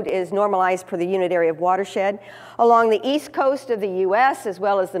load is normalized per the unit area of watershed along the east coast of the US as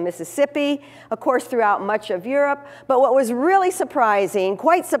well as the Mississippi, of course throughout much of Europe. But what was really surprising,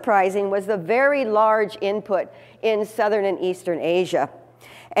 quite surprising, was the very large input in southern and eastern Asia.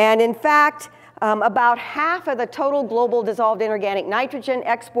 And in fact, about half of the total global dissolved inorganic nitrogen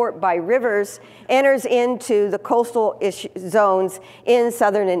export by rivers enters into the coastal zones in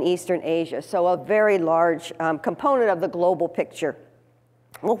southern and eastern Asia. So a very large component of the global picture.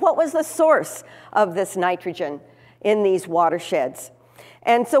 Well, what was the source of this nitrogen in these watersheds?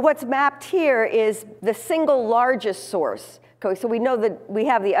 And so what's mapped here is the single largest source. So we know that we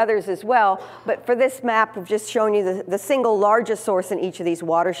have the others as well, but for this map, we've just shown you the single largest source in each of these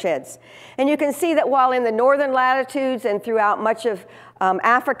watersheds. And you can see that while in the northern latitudes and throughout much of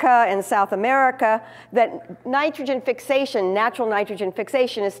Africa and South America, that nitrogen fixation, natural nitrogen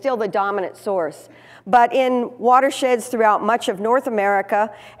fixation, is still the dominant source. But in watersheds throughout much of North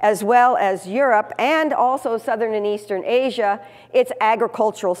America, as well as Europe, and also southern and eastern Asia, it's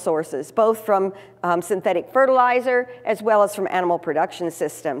agricultural sources, both from synthetic fertilizer as well as from animal production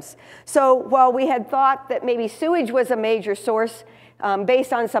systems. So while we had thought that maybe sewage was a major source,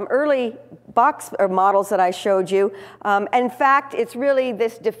 based on some early box or models that I showed you. In fact, it's really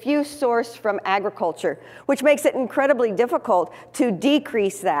this diffuse source from agriculture, which makes it incredibly difficult to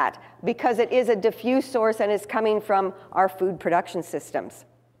decrease that because it is a diffuse source and is coming from our food production systems.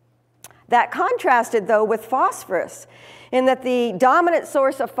 That contrasted, though, with phosphorus, in that the dominant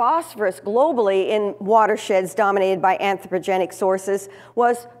source of phosphorus globally in watersheds dominated by anthropogenic sources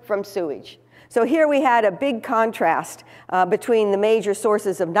was from sewage. So here we had a big contrast between the major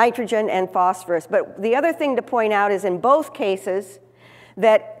sources of nitrogen and phosphorus. But the other thing to point out is in both cases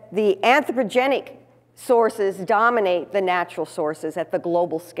that the anthropogenic sources dominate the natural sources at the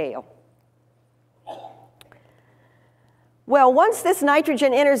global scale. Well, once this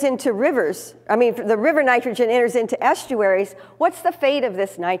nitrogen enters into rivers, the river nitrogen enters into estuaries, what's the fate of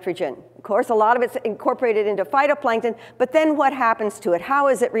this nitrogen? Of course, a lot of it's incorporated into phytoplankton, but then what happens to it? How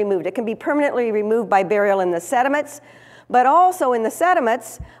is it removed? It can be permanently removed by burial in the sediments, but also in the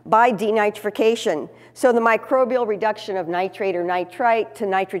sediments by denitrification. So the microbial reduction of nitrate or nitrite to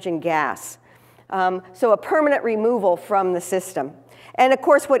nitrogen gas. So a permanent removal from the system. And of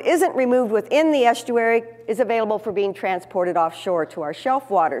course, what isn't removed within the estuary is available for being transported offshore to our shelf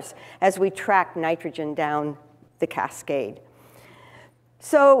waters as we track nitrogen down the cascade.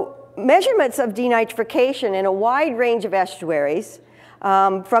 So measurements of denitrification in a wide range of estuaries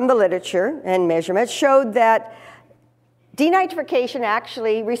from the literature and measurements showed that denitrification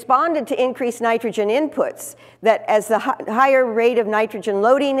actually responded to increased nitrogen inputs, that as the higher rate of nitrogen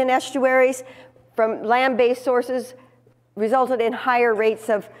loading in estuaries from land-based sources resulted in higher rates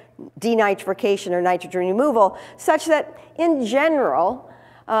of denitrification or nitrogen removal, such that in general,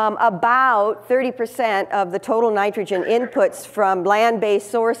 about 30% of the total nitrogen inputs from land-based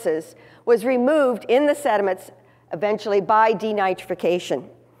sources was removed in the sediments eventually by denitrification.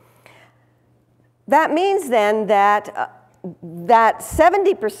 That means then that that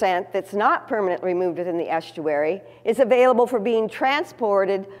 70% that's not permanently removed within the estuary is available for being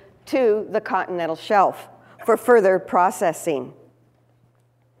transported to the continental shelf for further processing.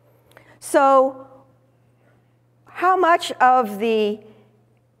 So how much of the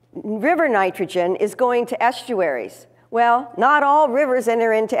river nitrogen is going to estuaries? Well, not all rivers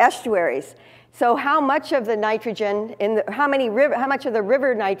enter into estuaries. So how much of the nitrogen, how much of the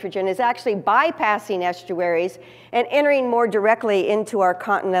river nitrogen is actually bypassing estuaries and entering more directly into our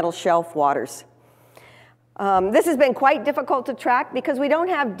continental shelf waters? This has been quite difficult to track because we don't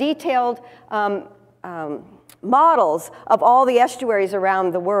have detailed models of all the estuaries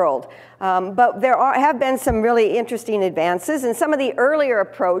around the world. But there have been some really interesting advances, and some of the earlier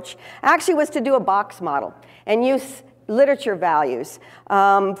approach actually was to do a box model and use literature values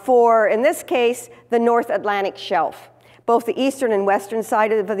for, in this case, the North Atlantic shelf, both the eastern and western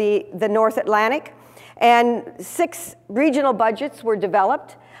side of the North Atlantic. And 6 regional budgets were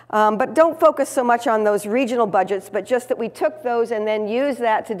developed. But don't focus so much on those regional budgets, but just that we took those and then used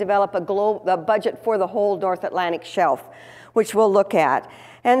that to develop a budget for the whole North Atlantic shelf, which we'll look at.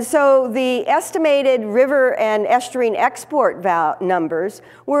 And so the estimated river and estuarine export numbers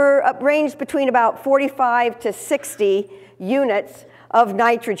were ranged between about 45 to 60 units of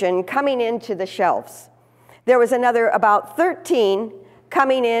nitrogen coming into the shelves. There was another about 13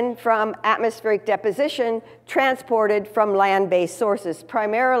 coming in from atmospheric deposition, transported from land-based sources,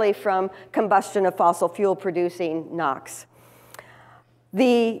 primarily from combustion of fossil fuel producing NOx.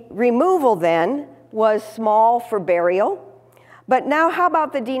 The removal then was small for burial, But now how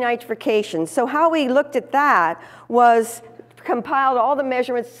about the denitrification? So how we looked at that was compiled all the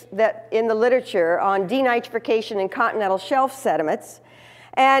measurements that in the literature on denitrification in continental shelf sediments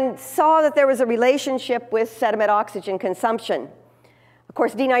and saw that there was a relationship with sediment oxygen consumption. Of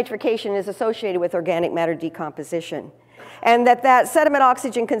course, denitrification is associated with organic matter decomposition. And that sediment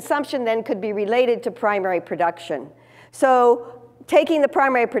oxygen consumption then could be related to primary production. So taking the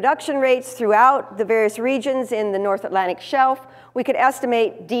primary production rates throughout the various regions in the North Atlantic Shelf, we could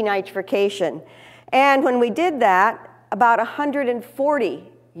estimate denitrification. And when we did that, about 140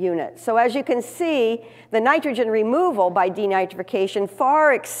 units. So as you can see, the nitrogen removal by denitrification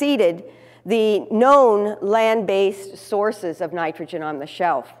far exceeded the known land-based sources of nitrogen on the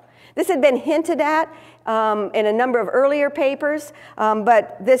shelf. This had been hinted at in a number of earlier papers,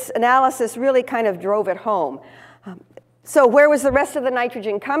 but this analysis really kind of drove it home. So where was the rest of the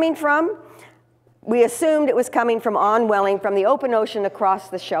nitrogen coming from? We assumed it was coming from on-welling from the open ocean across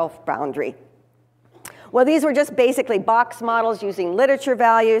the shelf boundary. Well, these were just basically box models using literature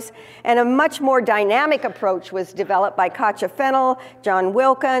values, and a much more dynamic approach was developed by Katja Fennell, John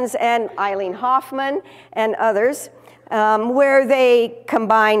Wilkins, and Eileen Hoffman, and others, where they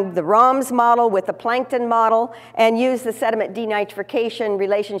combined the ROMS model with the plankton model and used the sediment denitrification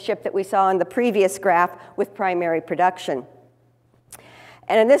relationship that we saw in the previous graph with primary production.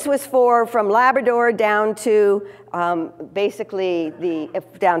 And this was from Labrador down to basically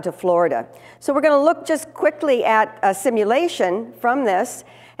down to Florida. So we're going to look just quickly at a simulation from this.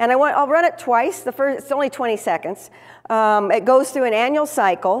 And I'll run it twice. It's only 20 seconds. It goes through an annual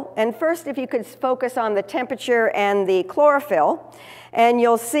cycle. And first, if you could focus on the temperature and the chlorophyll, and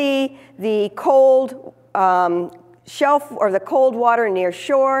you'll see the cold shelf or the cold water near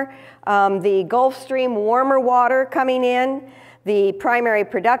shore, the Gulf Stream warmer water coming in, the primary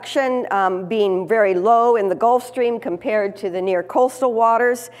production being very low in the Gulf Stream compared to the near coastal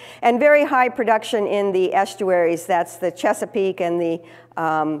waters, and very high production in the estuaries. That's the Chesapeake and the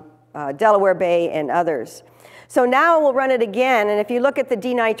Delaware Bay and others. So now we'll run it again, and if you look at the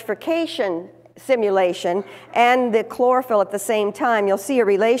denitrification simulation and the chlorophyll at the same time, you'll see a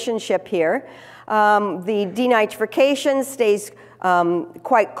relationship here. The denitrification stays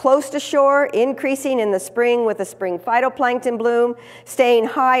quite close to shore, increasing in the spring with the spring phytoplankton bloom, staying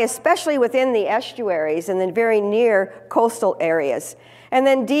high, especially within the estuaries and then very near coastal areas, and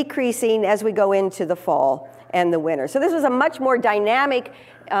then decreasing as we go into the fall and the winter. So this was a much more dynamic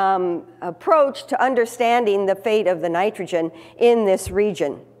approach to understanding the fate of the nitrogen in this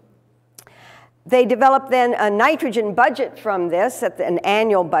region. They developed then a nitrogen budget from this, an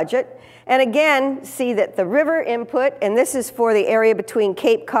annual budget, and again, see that the river input, and this is for the area between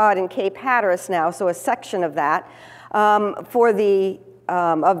Cape Cod and Cape Hatteras now, so a section of that, of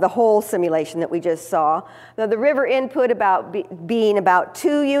the whole simulation that we just saw. Now, the river input being about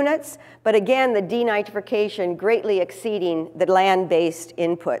 2 units, but again, the denitrification greatly exceeding the land-based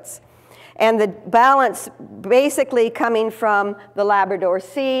inputs. And the balance basically coming from the Labrador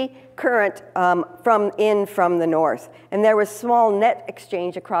Sea, current from the north. And there was small net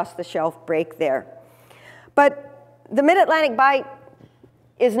exchange across the shelf break there. But the Mid-Atlantic Bight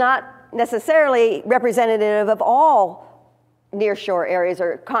is not necessarily representative of all nearshore areas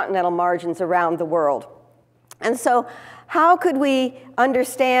or continental margins around the world. And so how could we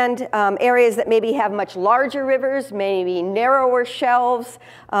understand areas that maybe have much larger rivers, maybe narrower shelves,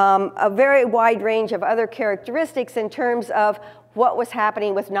 a very wide range of other characteristics in terms of what was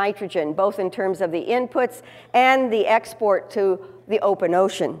happening with nitrogen, both in terms of the inputs and the export to the open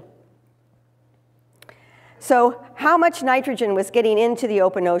ocean. So how much nitrogen was getting into the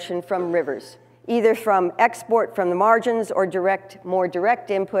open ocean from rivers, either from export from the margins or more direct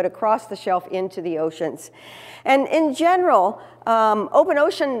input across the shelf into the oceans? And in general, open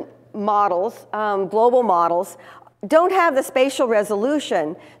ocean models, global models, don't have the spatial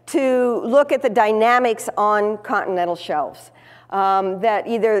resolution to look at the dynamics on continental shelves. That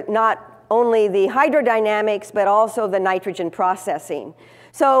either not only the hydrodynamics, but also the nitrogen processing.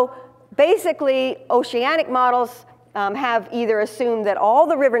 So basically, oceanic models have either assumed that all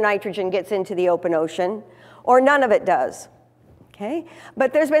the river nitrogen gets into the open ocean, or none of it does. Okay?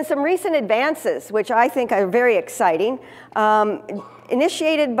 But there's been some recent advances, which I think are very exciting,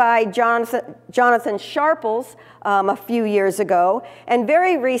 initiated by Jonathan Sharples a few years ago, and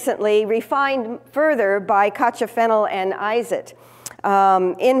very recently refined further by Katja Fennell and Isaac,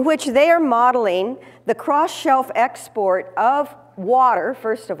 in which they are modeling the cross-shelf export of water,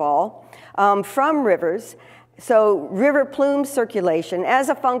 first of all, from rivers, so river plume circulation as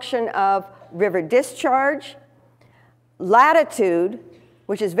a function of river discharge, latitude,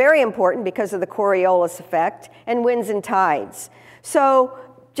 which is very important because of the Coriolis effect, and winds and tides. So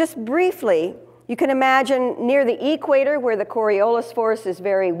just briefly, you can imagine near the equator where the Coriolis force is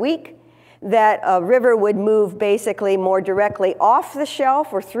very weak, that a river would move basically more directly off the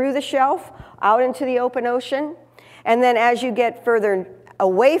shelf or through the shelf out into the open ocean. And then as you get further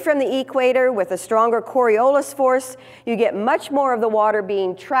away from the equator with a stronger Coriolis force, you get much more of the water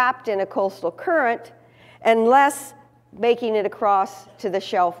being trapped in a coastal current and less making it across to the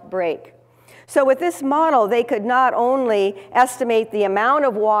shelf break. So with this model, they could not only estimate the amount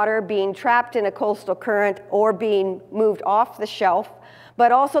of water being trapped in a coastal current or being moved off the shelf,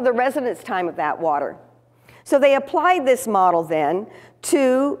 but also the residence time of that water. So they applied this model then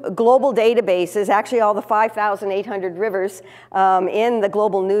to global databases, actually all the 5,800 rivers in the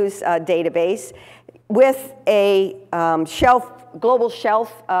Global News database, with a global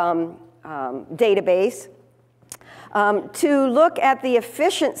shelf database to look at the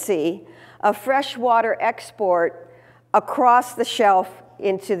efficiency of freshwater export across the shelf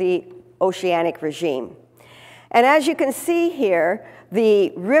into the oceanic regime. And as you can see here,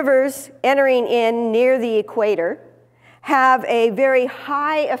 the rivers entering in near the equator have a very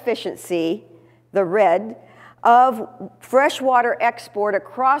high efficiency, the red, of freshwater export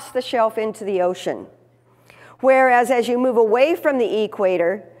across the shelf into the ocean. Whereas as you move away from the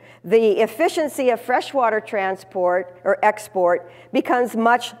equator, the efficiency of freshwater transport or export becomes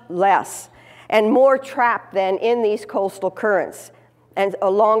much less and more trapped then in these coastal currents and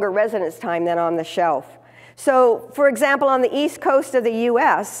a longer residence time than on the shelf. So, for example, on the east coast of the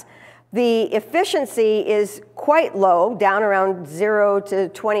US, the efficiency is quite low, down around 0 to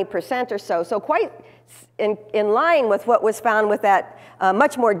 20% or so, so quite in line with what was found with that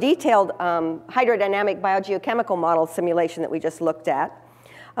much more detailed hydrodynamic biogeochemical model simulation that we just looked at.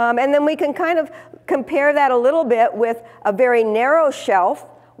 And then we can kind of compare that a little bit with a very narrow shelf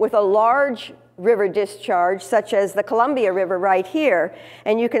with a large river discharge, such as the Columbia River right here.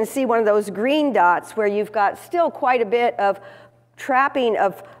 And you can see one of those green dots where you've got still quite a bit of trapping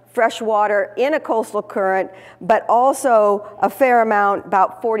of fresh water in a coastal current, but also a fair amount,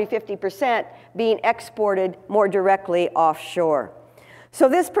 about 40–50%, being exported more directly offshore. So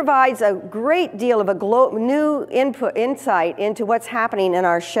this provides a great deal of a new insight into what's happening in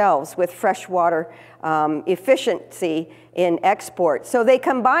our shelves with freshwater efficiency in export. So they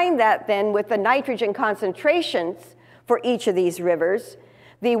combine that then with the nitrogen concentrations for each of these rivers,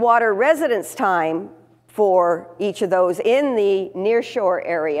 the water residence time for each of those in the nearshore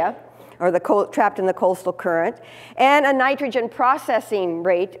area, or trapped in the coastal current, and a nitrogen processing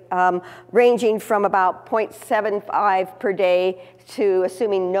rate ranging from about 0.75 per day to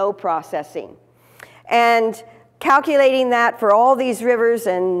assuming no processing. And calculating that for all these rivers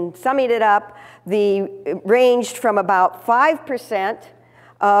and summing it up, ranged from about 5%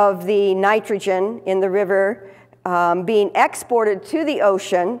 of the nitrogen in the river being exported to the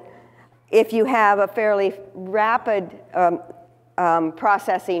ocean if you have a fairly rapid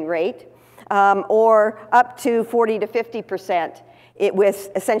processing rate, or up to 40–50% with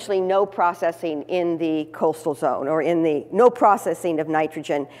essentially no processing in the coastal zone, or no processing of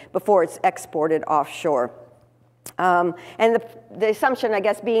nitrogen before it's exported offshore. And the assumption, I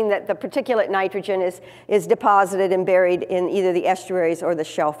guess, being that the particulate nitrogen is deposited and buried in either the estuaries or the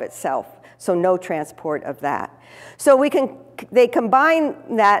shelf itself, so no transport of that. So they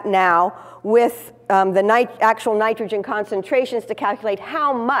combine that now with the actual nitrogen concentrations to calculate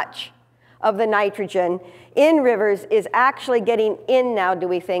how much of the nitrogen in rivers is actually getting in now, do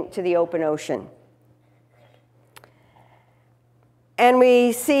we think, to the open ocean. And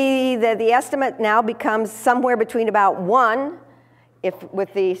we see that the estimate now becomes somewhere between about 1,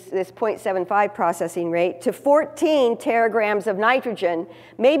 with this 0.75 processing rate, to 14 teragrams of nitrogen,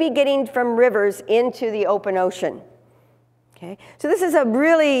 maybe getting from rivers into the open ocean. Okay? So this is a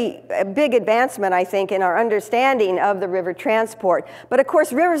really big advancement, I think, in our understanding of the river transport. But of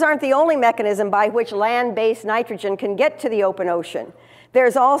course, rivers aren't the only mechanism by which land-based nitrogen can get to the open ocean.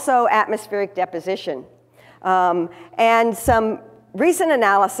 There's also atmospheric deposition. And some recent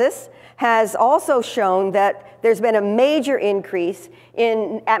analysis has also shown that there's been a major increase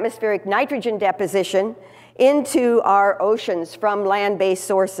in atmospheric nitrogen deposition into our oceans from land-based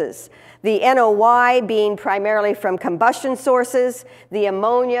sources. The NOx being primarily from combustion sources, the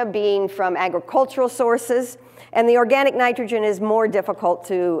ammonia being from agricultural sources, and the organic nitrogen is more difficult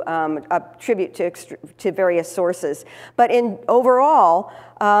to attribute to various sources. But overall,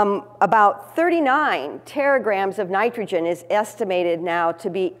 about 39 teragrams of nitrogen is estimated now to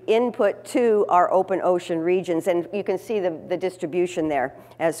be input to our open ocean regions, and you can see the distribution there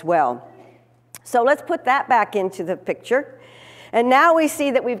as well. So let's put that back into the picture. And now we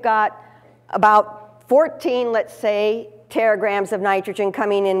see that we've got about 14, let's say, teragrams of nitrogen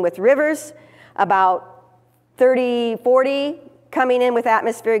coming in with rivers, about 30, 40 coming in with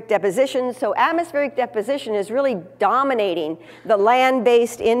atmospheric deposition. So atmospheric deposition is really dominating the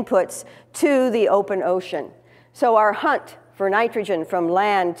land-based inputs to the open ocean. So our hunt for nitrogen from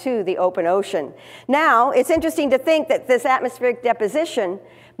land to the open ocean. Now, it's interesting to think that this atmospheric deposition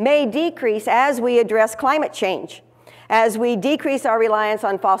may decrease as we address climate change. As we decrease our reliance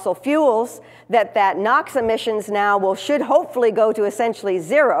on fossil fuels, that NOx emissions now should hopefully go to essentially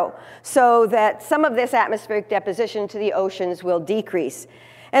zero, so that some of this atmospheric deposition to the oceans will decrease.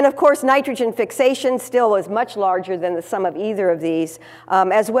 And of course, nitrogen fixation still is much larger than the sum of either of these,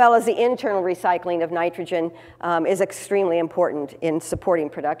 as well as the internal recycling of nitrogen is extremely important in supporting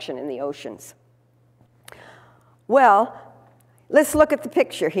production in the oceans. Well, let's look at the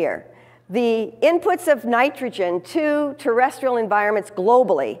picture here. The inputs of nitrogen to terrestrial environments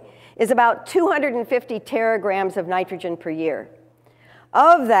globally is about 250 teragrams of nitrogen per year.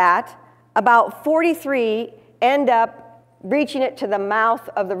 Of that, about 43 end up reaching it to the mouth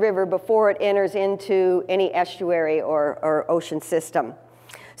of the river before it enters into any estuary or ocean system.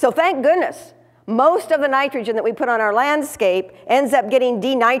 So thank goodness, most of the nitrogen that we put on our landscape ends up getting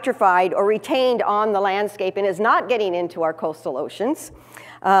denitrified or retained on the landscape and is not getting into our coastal oceans.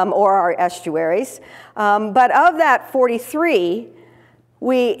 Or our estuaries. But of that 43,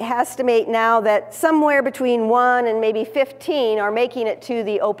 we estimate now that somewhere between 1 and maybe 15 are making it to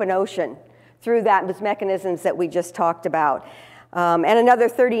the open ocean through those mechanisms that we just talked about. And another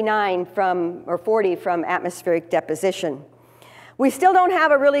 39 or 40 from atmospheric deposition. We still don't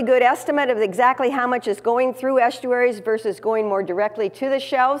have a really good estimate of exactly how much is going through estuaries versus going more directly to the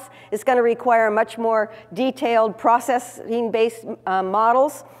shelves. It's going to require much more detailed processing-based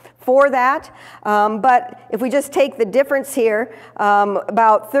models for that. But if we just take the difference here,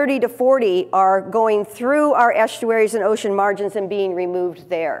 about 30 to 40 are going through our estuaries and ocean margins and being removed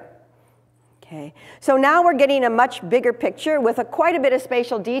there. Okay. So now we're getting a much bigger picture with quite a bit of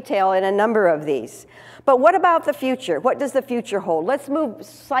spatial detail in a number of these. But what about the future? What does the future hold? Let's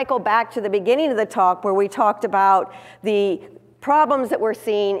cycle back to the beginning of the talk where we talked about the problems that we're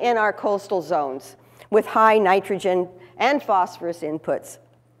seeing in our coastal zones with high nitrogen and phosphorus inputs.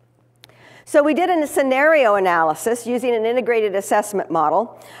 So we did a scenario analysis using an integrated assessment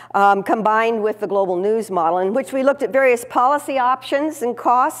model combined with the global news model, in which we looked at various policy options and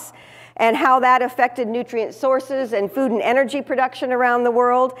costs and how that affected nutrient sources and food and energy production around the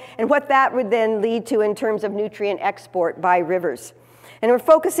world, and what that would then lead to in terms of nutrient export by rivers. And we're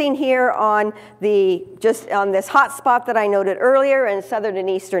focusing here on on this hot spot that I noted earlier in southern and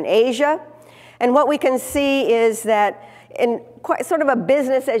eastern Asia. And what we can see is that in quite sort of a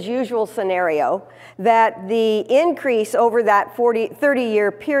business as usual scenario, that the increase over that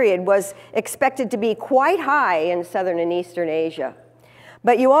 30-year period was expected to be quite high in southern and eastern Asia.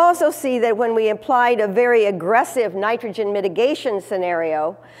 But you also see that when we applied a very aggressive nitrogen mitigation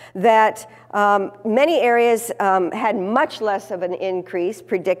scenario, that many areas had much less of an increase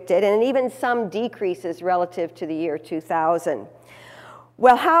predicted, and even some decreases relative to the year 2000.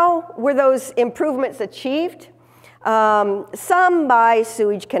 Well, how were those improvements achieved? Some by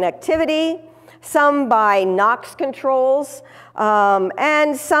sewage connectivity, some by NOx controls,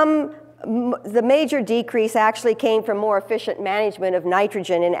 and the major decrease actually came from more efficient management of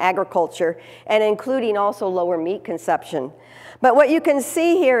nitrogen in agriculture, and including also lower meat consumption. But what you can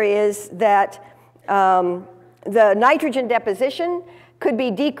see here is that the nitrogen deposition could be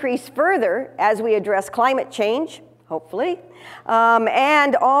decreased further as we address climate change, hopefully.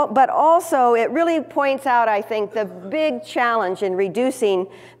 But also it really points out, I think, the big challenge in reducing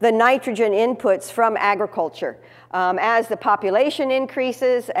the nitrogen inputs from agriculture. As the population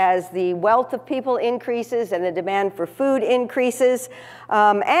increases, as the wealth of people increases, and the demand for food increases,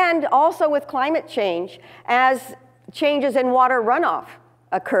 and also with climate change, as changes in water runoff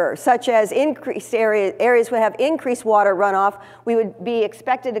occur, such as increased areas would have increased water runoff, we would be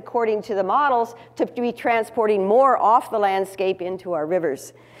expected, according to the models, to be transporting more off the landscape into our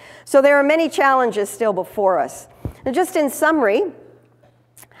rivers. So there are many challenges still before us. And just in summary,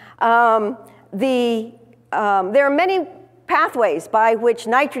 there are many pathways by which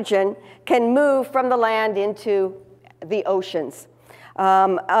nitrogen can move from the land into the oceans.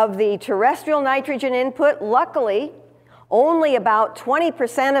 Of the terrestrial nitrogen input, luckily, only about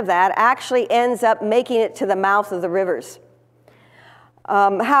 20% of that actually ends up making it to the mouth of the rivers.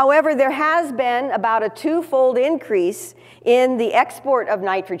 However, there has been about a twofold increase in the export of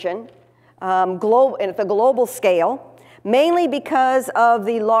nitrogen at the global scale, mainly because of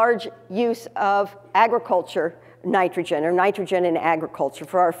the large use of agriculture nitrogen, or nitrogen in agriculture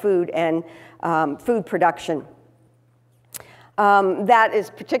for our food and food production. That is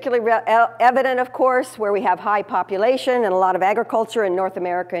particularly evident, of course, where we have high population and a lot of agriculture in North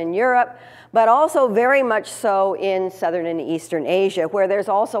America and Europe, but also very much so in Southern and Eastern Asia, where there's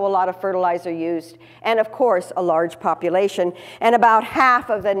also a lot of fertilizer used, and of course, a large population. And about half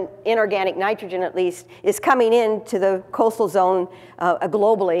of the inorganic nitrogen, at least, is coming into the coastal zone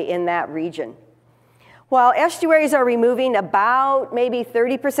globally in that region. While estuaries are removing about maybe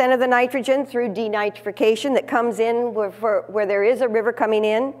 30% of the nitrogen through denitrification that comes in where there is a river coming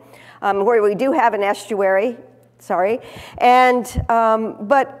in, where we do have an estuary, but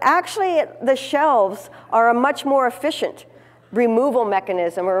actually the shelves are a much more efficient removal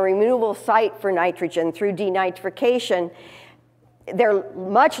mechanism or removal site for nitrogen through denitrification. They're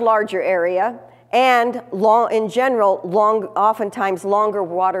much larger area, and in general, oftentimes longer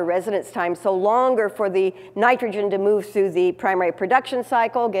water residence time, so longer for the nitrogen to move through the primary production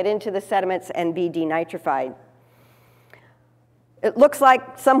cycle, get into the sediments, and be denitrified. It looks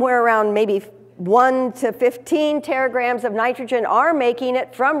like somewhere around maybe 1 to 15 teragrams of nitrogen are making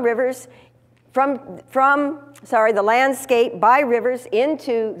it from rivers, the landscape by rivers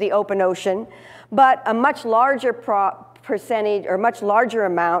into the open ocean, but a much larger percentage or much larger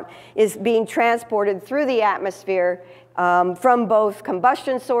amount is being transported through the atmosphere from both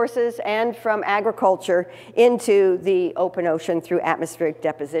combustion sources and from agriculture into the open ocean through atmospheric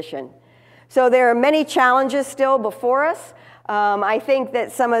deposition. So there are many challenges still before us. I think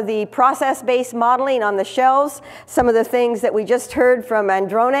that some of the process-based modeling on the shelves, some of the things that we just heard from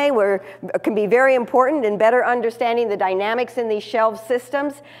Andone can be very important in better understanding the dynamics in these shelf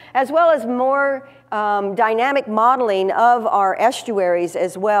systems, as well as more dynamic modeling of our estuaries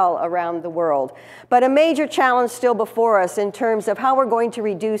as well around the world. But a major challenge still before us in terms of how we're going to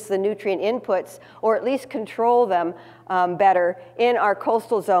reduce the nutrient inputs, or at least control them better in our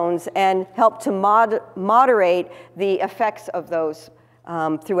coastal zones and help to moderate the effects of those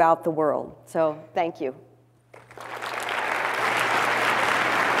throughout the world. So thank you.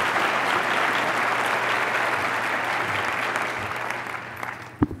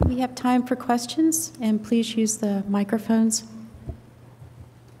 We have time for questions, and please use the microphones.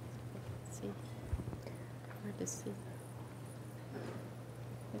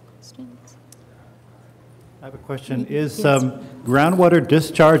 I have a question. Is groundwater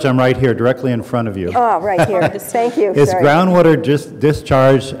discharge, I'm right here, directly in front of you. Oh, right here. Thank you. Is groundwater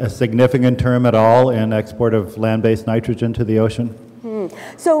discharge a significant term at all in export of land-based nitrogen to the ocean?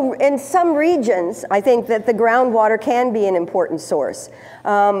 So in some regions, I think that the groundwater can be an important source.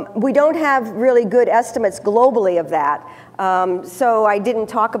 We don't have really good estimates globally of that. So I didn't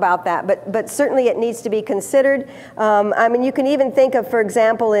talk about that, but certainly it needs to be considered. I mean, you can even think of, for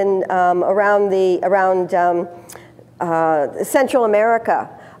example, in around Central America,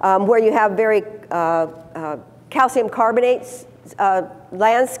 where you have very calcium carbonates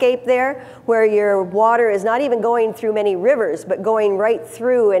landscape there, where your water is not even going through many rivers, but going right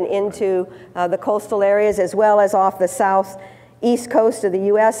through and into the coastal areas, as well as off the southeast coast of the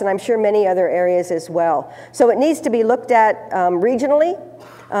U.S., and I'm sure many other areas as well. So it needs to be looked at regionally,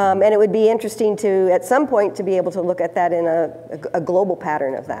 and it would be interesting to, at some point, to be able to look at that in a global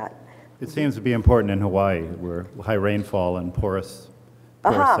pattern of that. It seems to be important in Hawaii, where high rainfall and porous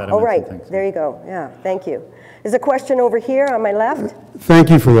sediments. Oh, right. And things. There you go. Yeah, thank you. There's a question over here on my left.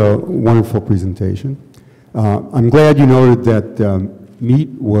 Thank you for the wonderful presentation. I'm glad you noted that meat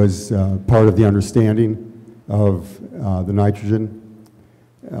was part of the understanding of the nitrogen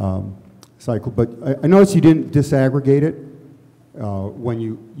cycle, but I noticed you didn't disaggregate it. When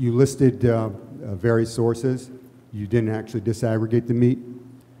you listed various sources, you didn't actually disaggregate the meat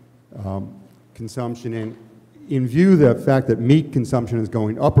consumption. And in view of the fact that meat consumption is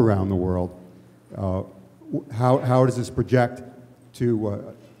going up around the world, how does this project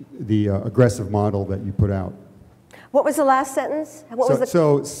to the aggressive model that you put out? What was the last sentence?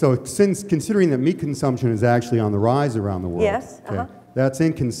 So since considering that meat consumption is actually on the rise around the world, yes, that's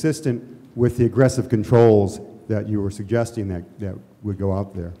inconsistent with the aggressive controls that you were suggesting that would go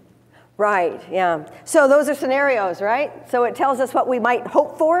out there. Right, yeah. So those are scenarios, right? So it tells us what we might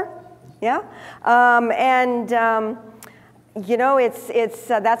hope for, yeah? You know,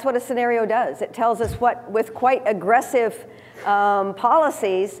 that's what a scenario does. It tells us what, with quite aggressive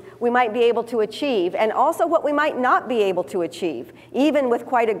policies, we might be able to achieve, and also what we might not be able to achieve, even with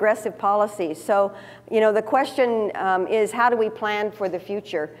quite aggressive policies. So, you know, the question is, how do we plan for the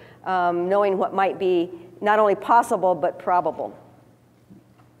future, knowing what might be not only possible, but probable?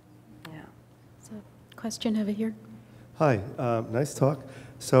 Yeah. So, question over here. Hi, nice talk.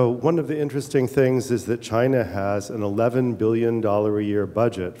 So one of the interesting things is that China has an $11 billion a year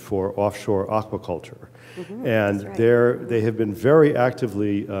budget for offshore aquaculture. And right. they have been very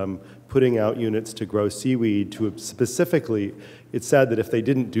actively putting out units to grow seaweed to specifically, it's sad that if they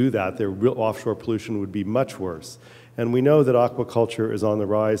didn't do that, their real offshore pollution would be much worse. And we know that aquaculture is on the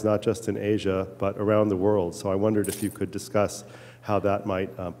rise, not just in Asia, but around the world. So I wondered if you could discuss how that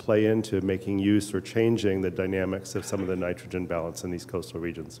might play into making use or changing the dynamics of some of the nitrogen balance in these coastal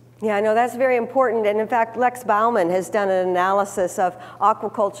regions. Yeah, no, that's very important. And in fact, Lex Bauman has done an analysis of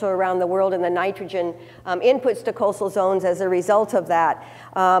aquaculture around the world and the nitrogen inputs to coastal zones as a result of that.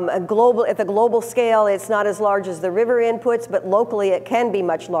 At the global scale, it's not as large as the river inputs, but locally it can be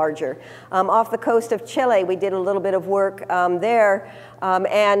much larger. Off the coast of Chile, we did a little bit of work there,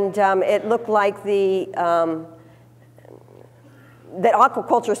 and it looked like that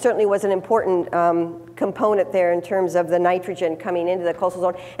aquaculture certainly was an important component there in terms of the nitrogen coming into the coastal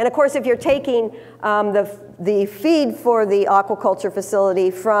zone. And of course, if you're taking the feed for the aquaculture facility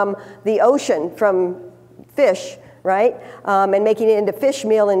from the ocean, from fish, right, and making it into fish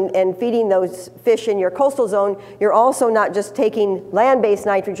meal and feeding those fish in your coastal zone, you're also not just taking land-based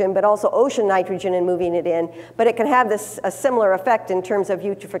nitrogen, but also ocean nitrogen and moving it in. But it can have a similar effect in terms of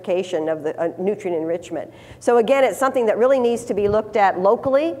eutrophication of the nutrient enrichment. So again, it's something that really needs to be looked at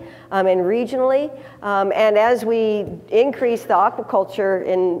locally and regionally. And as we increase the aquaculture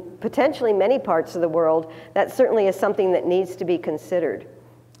in potentially many parts of the world, that certainly is something that needs to be considered.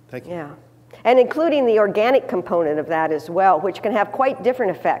 Thank you. Yeah. And including the organic component of that as well, which can have quite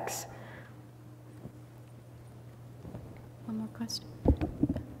different effects. One more question.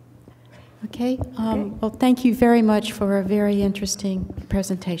 Okay. Well, thank you very much for a very interesting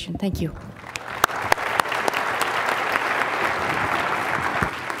presentation. Thank you.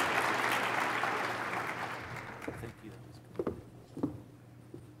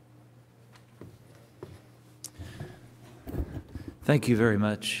 Thank you very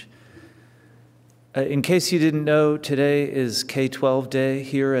much. In case you didn't know, today is K-12 Day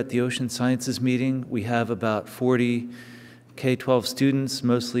here at the Ocean Sciences meeting. We have about 40 K-12 students,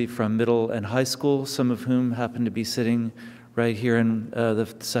 mostly from middle and high school, some of whom happen to be sitting right here in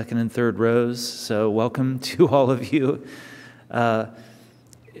the second and third rows. So welcome to all of you.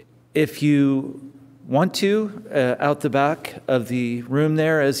 If you want to, out the back of the room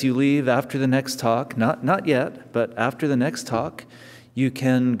there as you leave after the next talk, not yet, but after the next talk, you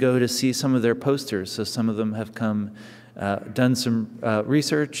can go to see some of their posters. So some of them have come, done some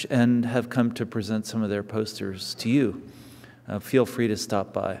research and have come to present some of their posters to you. Feel free to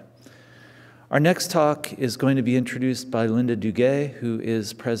stop by. Our next talk is going to be introduced by Linda Duguay, who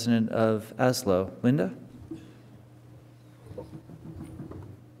is president of ASLO. Linda?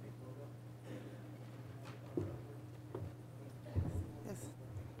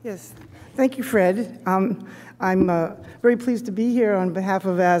 Yes, thank you, Fred. I'm very pleased to be here on behalf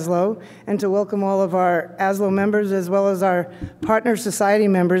of ASLO and to welcome all of our ASLO members as well as our partner society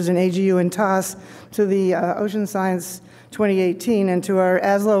members in AGU and TOS to the Ocean Science 2018 and to our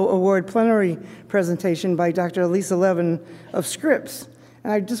ASLO Award plenary presentation by Dr. Lisa Levin of Scripps.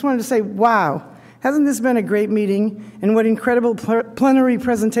 And I just wanted to say, wow, hasn't this been a great meeting? And what incredible plenary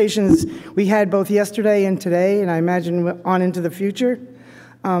presentations we had both yesterday and today, and I imagine on into the future.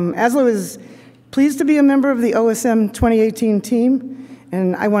 ASLO is pleased to be a member of the OSM 2018 team,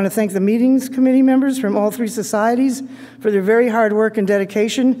 and I want to thank the meetings committee members from all three societies for their very hard work and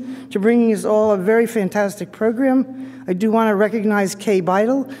dedication to bringing us all a very fantastic program. I do want to recognize Kay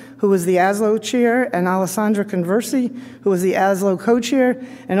Beidel, who was the ASLO chair, and Alessandra Conversi, who was the ASLO co-chair,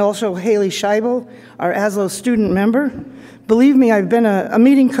 and also Haley Scheibel, our ASLO student member. Believe me, I've been a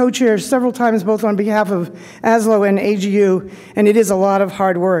meeting co-chair several times, both on behalf of ASLO and AGU, and it is a lot of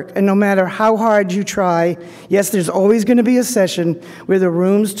hard work. And no matter how hard you try, yes, there's always going to be a session where the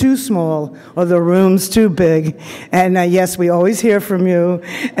room's too small or the room's too big. And yes, we always hear from you,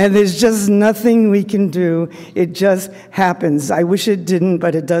 and there's just nothing we can do. It just happens. I wish it didn't,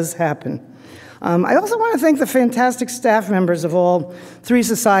 but it does happen. I also want to thank the fantastic staff members of all three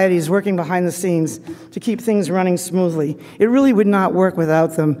societies working behind the scenes to keep things running smoothly. It really would not work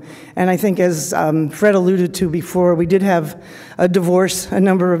without them. And I think, as Fred alluded to before, we did have a divorce a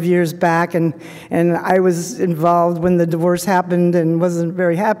number of years back, and I was involved when the divorce happened and wasn't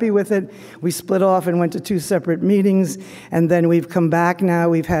very happy with it. We split off and went to two separate meetings, and then we've come back now.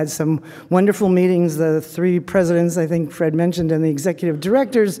 We've had some wonderful meetings. The three presidents, I think Fred mentioned, and the executive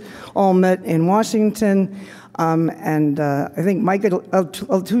directors all met in Washington. I think Mike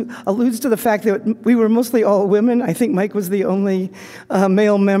alludes to the fact that we were mostly all women. I think Mike was the only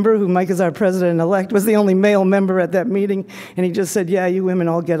male member, who Mike is our president-elect, was the only male member at that meeting. And he just said, yeah, you women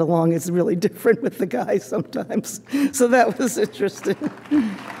all get along. It's really different with the guys sometimes. So that was interesting.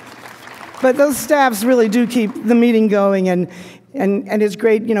 But those staffs really do keep the meeting going, and it's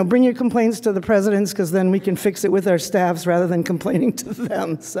great, bring your complaints to the presidents, because then we can fix it with our staffs rather than complaining to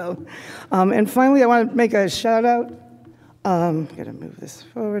them. So, and finally, I want to make a shout out. Gotta move this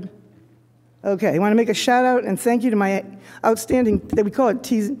forward. Okay, I want to make a shout out and thank you to my outstanding, we call it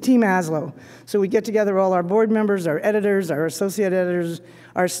Team ASLO. So we get together all our board members, our editors, our associate editors,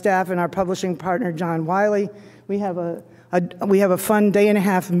 our staff, and our publishing partner, John Wiley. We have a fun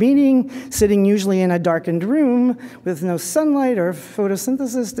day-and-a-half meeting, sitting usually in a darkened room with no sunlight or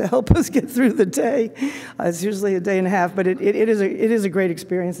photosynthesis to help us get through the day. It's usually a day and a half, but it is a great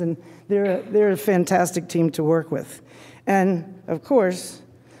experience, and they're a fantastic team to work with. And of course,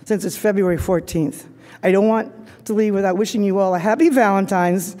 since it's February 14th, I don't want to leave without wishing you all a happy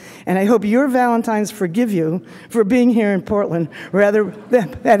Valentine's, and I hope your Valentines forgive you for being here in Portland rather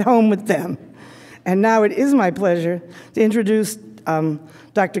than at home with them. And now it is my pleasure to introduce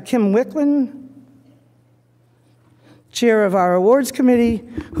Dr. Kim Wicklund, chair of our awards committee,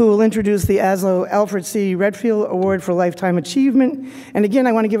 who will introduce the ASLO Alfred C. Redfield Award for Lifetime Achievement. And again,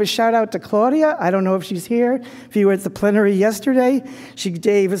 I want to give a shout out to Claudia. I don't know if she's here. If you were at the plenary yesterday, she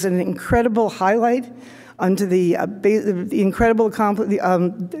gave us an incredible highlight onto the incredible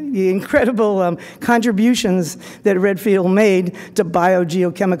contributions that Redfield made to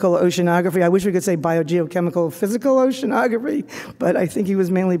biogeochemical oceanography. I wish we could say biogeochemical physical oceanography, but I think he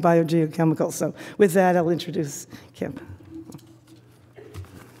was mainly biogeochemical. So with that, I'll introduce Kim.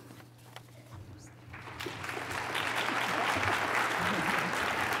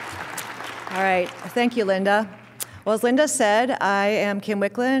 All right, thank you, Linda. Well, as Linda said, I am Kim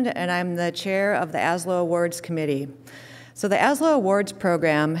Wicklund, and I'm the chair of the ASLO Awards Committee. So the ASLO Awards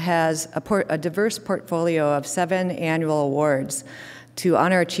program has a diverse portfolio of 7 annual awards to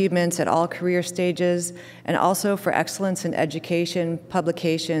honor achievements at all career stages, and also for excellence in education,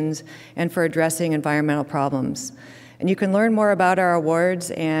 publications, and for addressing environmental problems. And you can learn more about our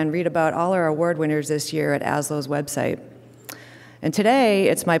awards and read about all our award winners this year at ASLO's website. And today,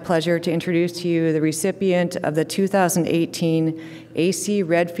 it's my pleasure to introduce to you the recipient of the 2018 A.C.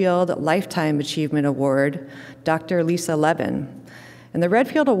 Redfield Lifetime Achievement Award, Dr. Lisa Levin. And the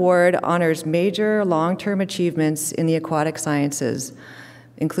Redfield Award honors major long-term achievements in the aquatic sciences,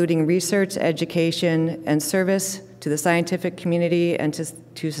 including research, education, and service to the scientific community and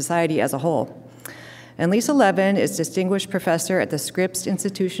to society as a whole. And Lisa Levin is Distinguished Professor at the Scripps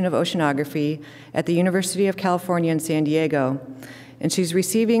Institution of Oceanography at the University of California in San Diego. And she's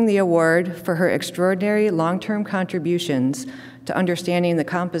receiving the award for her extraordinary long-term contributions to understanding the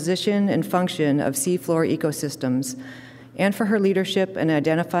composition and function of seafloor ecosystems, and for her leadership in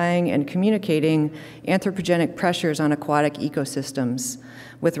identifying and communicating anthropogenic pressures on aquatic ecosystems,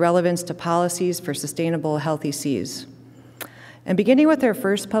 with relevance to policies for sustainable, healthy seas. And beginning with her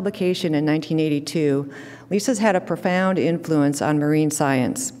first publication in 1982, Lisa's had a profound influence on marine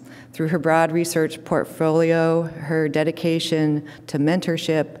science through her broad research portfolio, her dedication to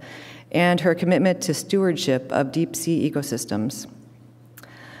mentorship, and her commitment to stewardship of deep-sea ecosystems.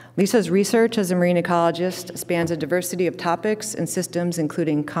 Lisa's research as a marine ecologist spans a diversity of topics and systems,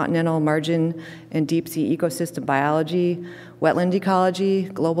 including continental margin and deep-sea ecosystem biology, wetland ecology,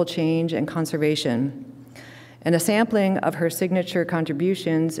 global change, and conservation. And a sampling of her signature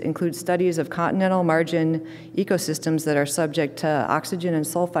contributions includes studies of continental margin ecosystems that are subject to oxygen and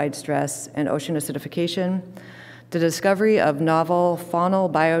sulfide stress and ocean acidification, the discovery of novel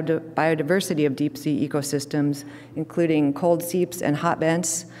faunal biodiversity of deep-sea ecosystems, including cold seeps and hot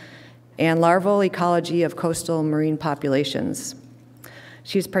vents, and larval ecology of coastal marine populations.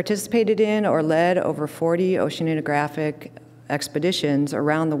 She's participated in or led over 40 oceanographic expeditions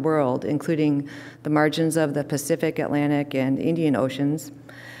around the world, including the margins of the Pacific, Atlantic, and Indian Oceans,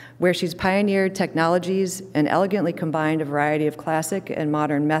 where she's pioneered technologies and elegantly combined a variety of classic and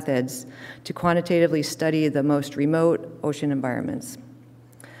modern methods to quantitatively study the most remote ocean environments.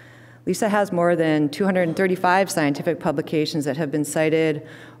 Lisa has more than 235 scientific publications that have been cited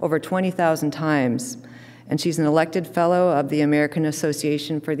over 20,000 times, and she's an elected fellow of the American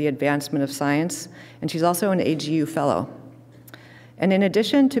Association for the Advancement of Science, and she's also an AGU fellow. And in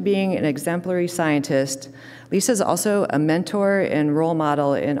addition to being an exemplary scientist, Lisa is also a mentor and role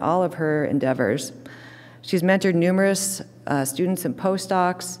model in all of her endeavors. She's mentored numerous students and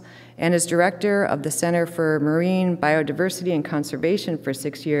postdocs, and as director of the Center for Marine Biodiversity and Conservation for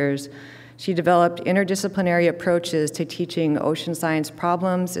 6 years, She developed interdisciplinary approaches to teaching ocean science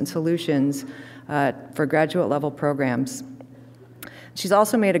problems and solutions for graduate level programs. She's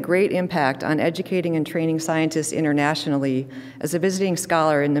also made a great impact on educating and training scientists internationally as a visiting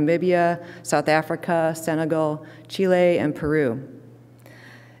scholar in Namibia, South Africa, Senegal, Chile, and Peru.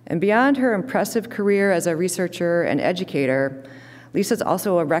 And beyond her impressive career as a researcher and educator, Lisa's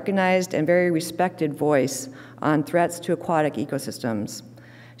also a recognized and very respected voice on threats to aquatic ecosystems.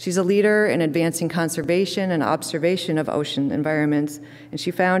 She's a leader in advancing conservation and observation of ocean environments, and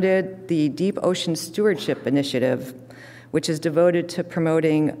she founded the Deep Ocean Stewardship Initiative, which is devoted to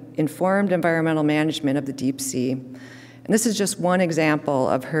promoting informed environmental management of the deep sea. And this is just one example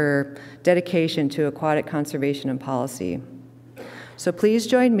of her dedication to aquatic conservation and policy. So please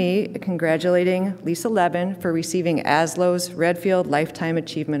join me in congratulating Lisa Levin for receiving ASLO's Redfield Lifetime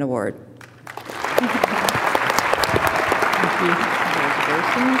Achievement Award. Thank you.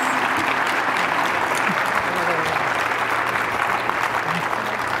 Congratulations.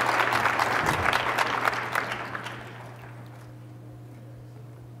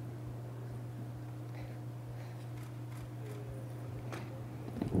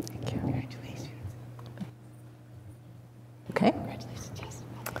 Okay.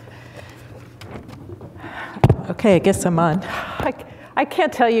 Okay, I guess I'm on. I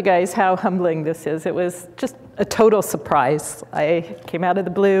can't tell you guys how humbling this is. It was just a total surprise. I came out of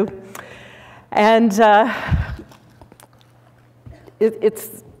the blue, and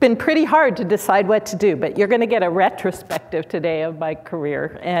it's been pretty hard to decide what to do, but you're going to get a retrospective today of my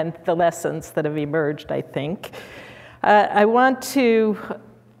career and the lessons that have emerged, I think. I want to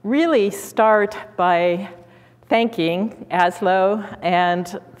really start by thanking ASLO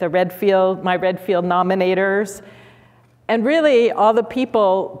and the my Redfield nominators, and really all the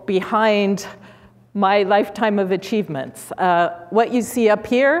people behind my lifetime of achievements. What you see up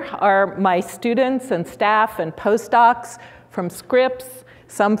here are my students and staff and postdocs from Scripps,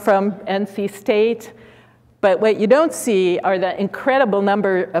 some from NC State, but what you don't see are the incredible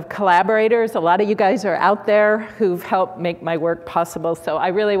number of collaborators. A lot of you guys are out there who've helped make my work possible, so I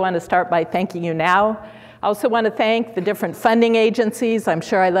really want to start by thanking you now. I also want to thank the different funding agencies. I'm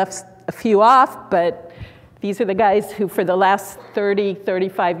sure I left a few off, but these are the guys who for the last 30,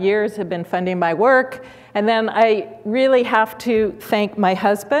 35 years have been funding my work. And then I really have to thank my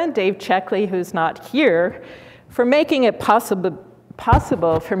husband, Dave Checkley, who's not here, for making it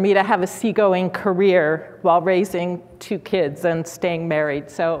possible for me to have a seagoing career while raising 2 kids and staying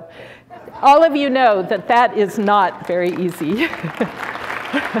married. So all of you know that that is not very easy.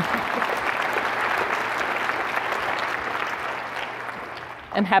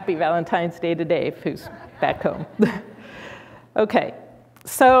 And happy Valentine's Day to Dave, who's back home. Okay,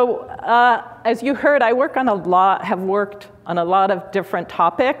 so as you heard, I have worked on a lot of different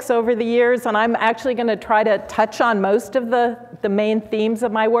topics over the years, and I'm actually going to try to touch on most of the main themes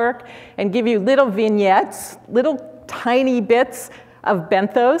of my work and give you little vignettes, little tiny bits of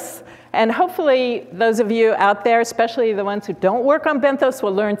Benthos. And hopefully those of you out there, especially the ones who don't work on Benthos,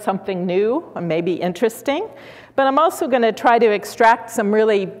 will learn something new or maybe interesting. But I'm also going to try to extract some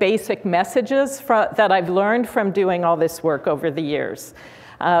really basic messages that I've learned from doing all this work over the years.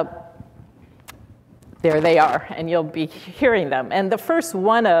 There they are, and you'll be hearing them. And the first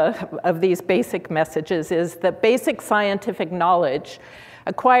one of these basic messages is that basic scientific knowledge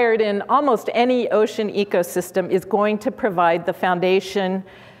acquired in almost any ocean ecosystem is going to provide the foundation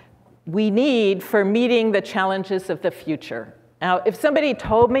we need for meeting the challenges of the future. Now, if somebody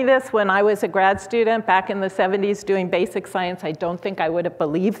told me this when I was a grad student back in the 70s doing basic science, I don't think I would have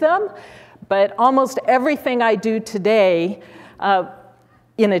believed them. But almost everything I do today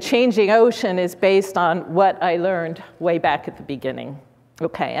in a changing ocean is based on what I learned way back at the beginning.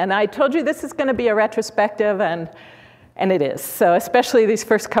 Okay, and I told you this is going to be a retrospective, and it is. So especially these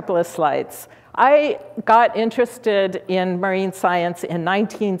first couple of slides. I got interested in marine science in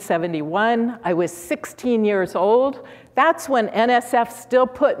 1971. I was 16 years old. That's when NSF still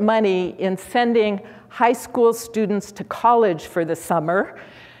put money in sending high school students to college for the summer.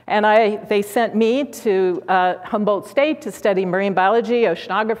 And they sent me to Humboldt State to study marine biology,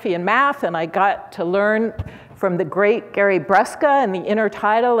 oceanography, and math, and I got to learn from the great Gary Brusca and the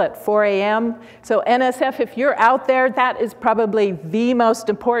intertidal at 4 a.m. So NSF, if you're out there, that is probably the most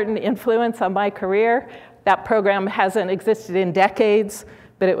important influence on my career. That program hasn't existed in decades,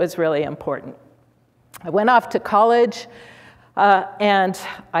 but it was really important. I went off to college, and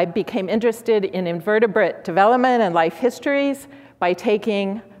I became interested in invertebrate development and life histories by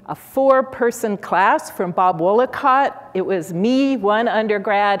taking a 4-person class from Bob Wollicott. It was me, 1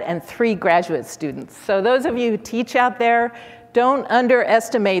 undergrad, and 3 graduate students. So those of you who teach out there don't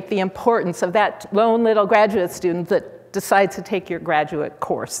underestimate the importance of that lone little graduate student that decides to take your graduate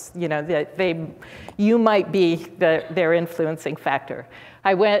course. You know, you might be their influencing factor.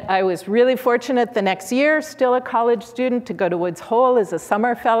 I was really fortunate the next year, still a college student, to go to Woods Hole as a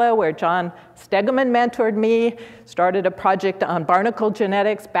summer fellow where John Stegeman mentored me, started a project on barnacle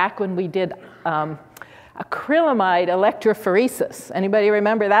genetics back when we did acrylamide electrophoresis. Anybody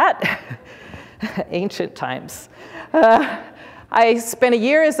remember that? Ancient times. I spent a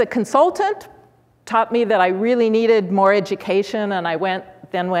year as a consultant, taught me that I really needed more education, and I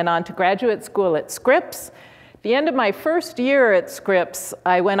then went on to graduate school at Scripps. At the end of my first year at Scripps,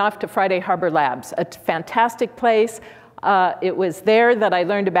 I went off to Friday Harbor Labs, a fantastic place. It was there that I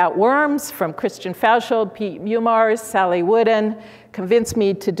learned about worms from Christian Fauschold, Pete Mumars, Sally Wooden, convinced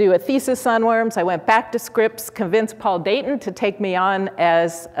me to do a thesis on worms. I went back to Scripps, convinced Paul Dayton to take me on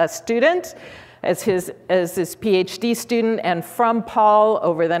as a student, as his PhD student, and from Paul,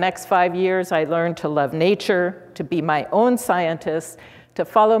 over the next 5 years, I learned to love nature, to be my own scientist, to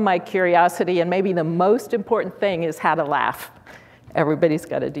follow my curiosity, and maybe the most important thing is how to laugh. Everybody's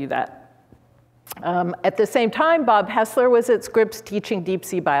got to do that. At the same time, Bob Hessler was at Scripps teaching deep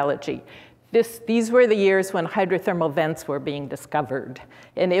sea biology. These were the years when hydrothermal vents were being discovered,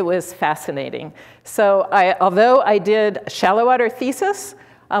 and it was fascinating. So although I did a shallow water thesis,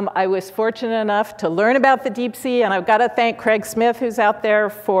 I was fortunate enough to learn about the deep sea, and I've got to thank Craig Smith, who's out there,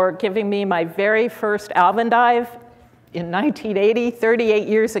 for giving me my very first Alvin dive in 1980, 38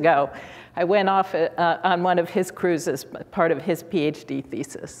 years ago. I went off on one of his cruises, part of his PhD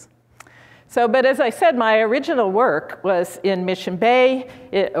thesis. But as I said, my original work was in Mission Bay,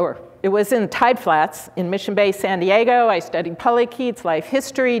 it was in tide flats in Mission Bay, San Diego. I studied polychaetes, life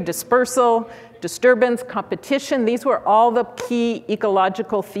history, dispersal, disturbance, competition. These were all the key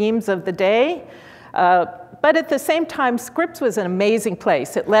ecological themes of the day. But at the same time, Scripps was an amazing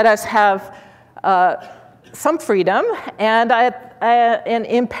place. It let us have some freedom, and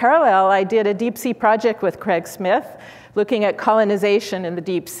in parallel, I did a deep sea project with Craig Smith, looking at colonization in the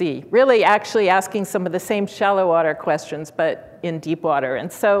deep sea, really actually asking some of the same shallow water questions, but in deep water. And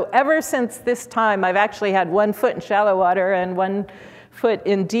so ever since this time, I've actually had 1 foot in shallow water and 1 foot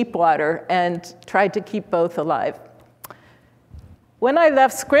in deep water, and tried to keep both alive. When I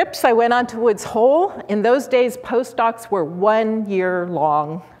left Scripps, I went on to Woods Hole. In those days, postdocs were 1 year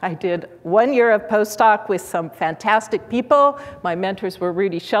long. I did 1 year of postdoc with some fantastic people. My mentors were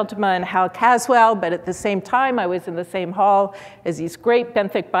Rudy Sheltema and Hal Caswell, but at the same time, I was in the same hall as these great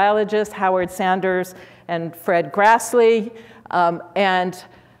benthic biologists, Howard Sanders and Fred Grassley. And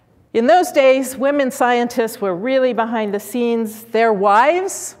in those days, women scientists were really behind the scenes. Their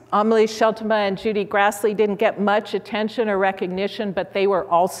wives, Amelie Sheltema and Judy Grassley, didn't get much attention or recognition, but they were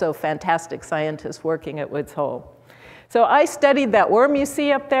also fantastic scientists working at Woods Hole. So I studied that worm you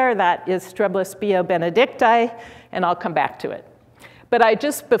see up there. That is Strelbospio benedicti, and I'll come back to it.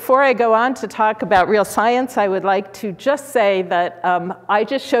 But before I go on to talk about real science, I would like to just say that I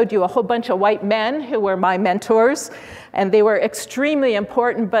just showed you a whole bunch of white men who were my mentors, and they were extremely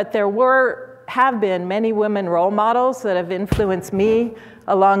important, but there have been many women role models that have influenced me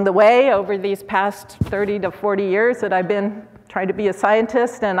along the way over these past 30 to 40 years that I've been trying to be a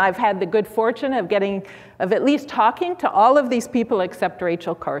scientist, and I've had the good fortune of at least talking to all of these people except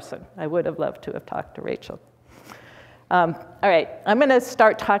Rachel Carson. I would have loved to have talked to Rachel. All right, I'm going to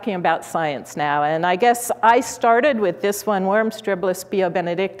start talking about science now, and I guess I started with this one worm, Strelbospio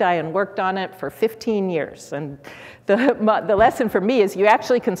benedicti, and worked on it for 15 years. And the lesson for me is you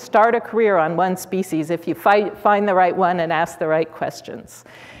actually can start a career on one species if you find the right one and ask the right questions.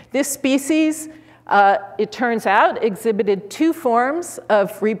 This species, it turns out, exhibited 2 forms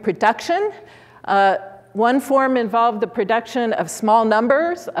of reproduction. One form involved the production of small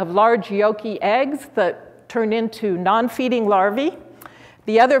numbers of large yolky eggs that turned into non-feeding larvae.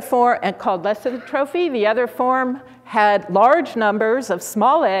 The other form, and called lessitrophy, the other form had large numbers of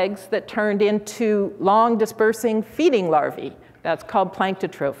small eggs that turned into long dispersing feeding larvae. That's called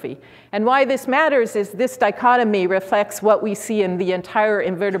planktotrophy. And why this matters is this dichotomy reflects what we see in the entire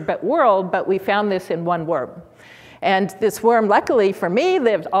invertebrate world, but we found this in one worm. And this worm, luckily for me,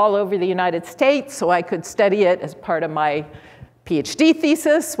 lived all over the United States, so I could study it as part of my PhD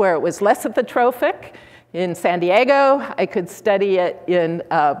thesis, where it was lessitrophic. In San Diego, I could study it in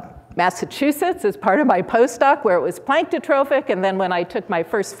Massachusetts as part of my postdoc, where it was planktotrophic. And then when I took my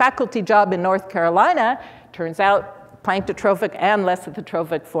first faculty job in North Carolina, turns out planktotrophic and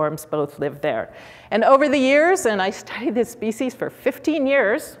lessitrophic forms both live there. And over the years, and I studied this species for 15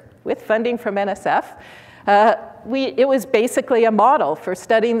 years with funding from NSF, It was basically a model for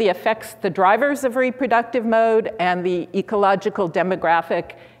studying the effects, the drivers of reproductive mode and the ecological,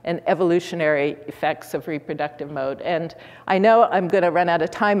 demographic, and evolutionary effects of reproductive mode. And I know I'm going to run out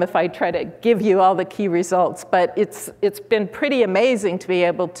of time if I try to give you all the key results, but it's been pretty amazing to be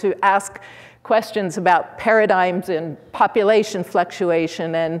able to ask questions about paradigms in population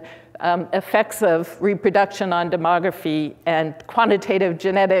fluctuation and effects of reproduction on demography and quantitative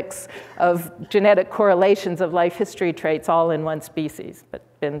genetics of genetic correlations of life history traits all in one species. But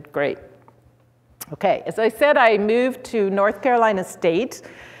been great. Okay, as I said, I moved to North Carolina State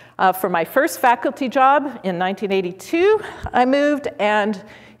for my first faculty job in 1982. I moved, and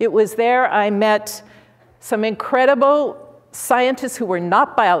it was there I met some incredible scientists who were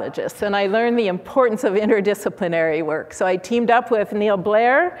not biologists, and I learned the importance of interdisciplinary work. So I teamed up with Neil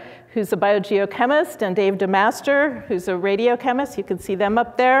Blair, who's a biogeochemist, and Dave DeMaster, who's a radiochemist. You can see them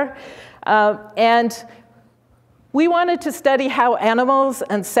up there. And we wanted to study how animals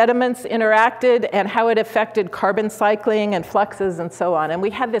and sediments interacted and how it affected carbon cycling and fluxes and so on. And we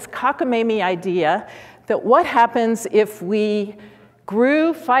had this cockamamie idea that what happens if we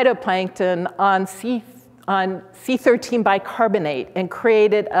grew phytoplankton on C13 bicarbonate and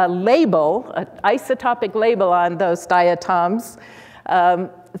created a label, an isotopic label on those diatoms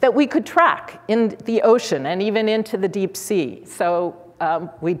that we could track in the ocean and even into the deep sea. So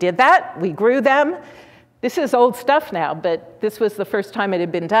we did that, we grew them. This is old stuff now, but this was the first time it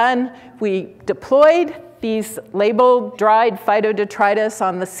had been done. We deployed these labeled dried phytodetritus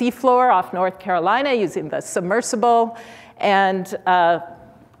on the seafloor off North Carolina using the submersible, and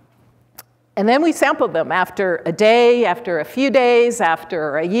then we sampled them after a day, after a few days,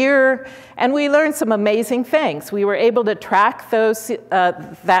 after a year, and we learned some amazing things. We were able to track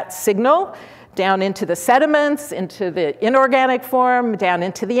that signal down into the sediments, into the inorganic form, down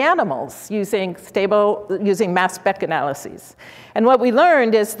into the animals using mass spec analyses. And what we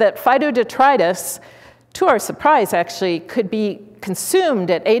learned is that phytodetritus, to our surprise actually, could be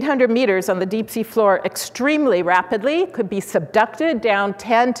consumed at 800 meters on the deep sea floor extremely rapidly, could be subducted down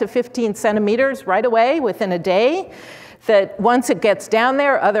 10 to 15 centimeters right away within a day, that once it gets down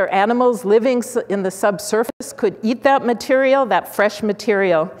there, other animals living in the subsurface could eat that material, that fresh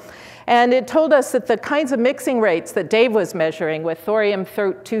material. And it told us that the kinds of mixing rates that Dave was measuring with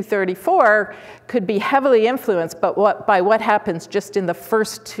thorium-234 could be heavily influenced by what happens just in the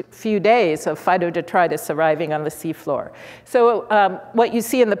first few days of phytodetritus arriving on the seafloor. So what you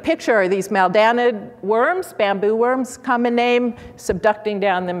see in the picture are these maldanid worms, bamboo worms, common name, subducting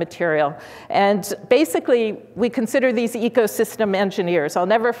down the material. And basically, we consider these ecosystem engineers. I'll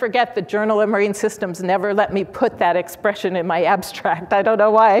never forget the Journal of Marine Systems never let me put that expression in my abstract. I don't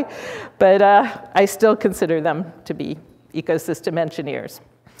know why, but I still consider them to be ecosystem engineers.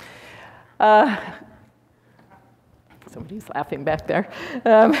 Somebody's laughing back there.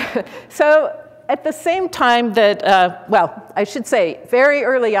 So at the same time that, well, I should say, very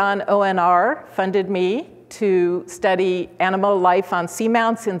early on, ONR funded me to study animal life on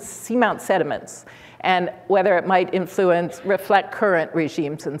seamounts and seamount sediments, and whether it might reflect current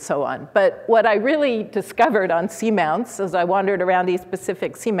regimes and so on. But what I really discovered on seamounts as I wandered around these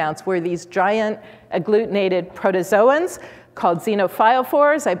Pacific seamounts were these giant agglutinated protozoans called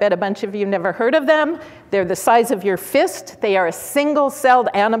xenophyophores. I bet a bunch of you never heard of them. They're the size of your fist. They are a single-celled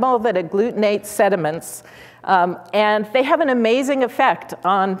animal that agglutinates sediments. And they have an amazing effect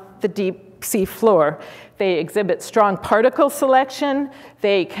on the deep sea floor. They exhibit strong particle selection.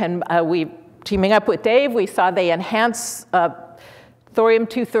 They can, teaming up with Dave, we saw they enhance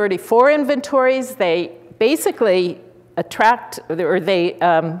thorium-234 inventories. They basically attract, or they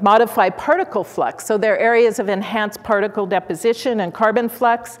modify particle flux. So they're areas of enhanced particle deposition and carbon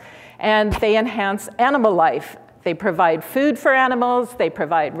flux, and they enhance animal life. They provide food for animals, they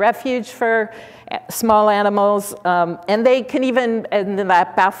provide refuge for small animals, and they can even, in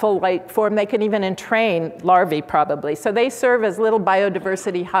that baffle-like form, they can even entrain larvae probably. So they serve as little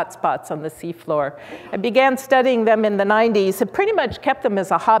biodiversity hotspots on the seafloor. I began studying them in the 90s and pretty much kept them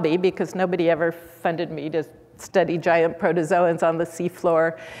as a hobby because nobody ever funded me to study giant protozoans on the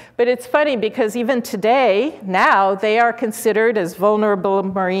seafloor. But it's funny because even today, now, they are considered as vulnerable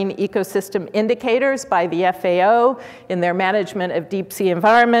marine ecosystem indicators by the FAO in their management of deep sea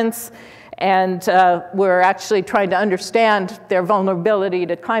environments. And we're actually trying to understand their vulnerability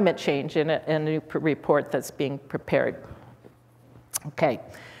to climate change in a new report that's being prepared. Okay.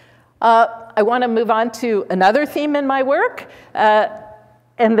 I want to move on to another theme in my work.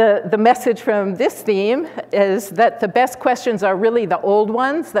 And the message from this theme is that the best questions are really the old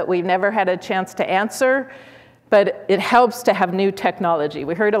ones that we've never had a chance to answer. but it helps to have new technology.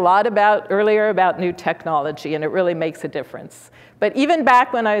 We heard a lot earlier about new technology, and it really makes a difference. But even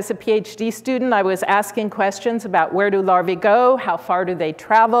back when I was a PhD student, I was asking questions about where do larvae go, how far do they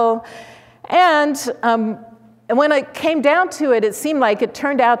travel, and when it came down to it, it seemed like it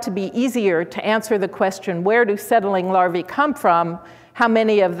turned out to be easier to answer the question, where do settling larvae come from, how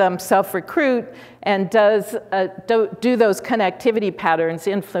many of them self-recruit, and do those connectivity patterns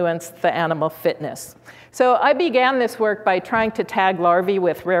influence the animal fitness? So I began this work by trying to tag larvae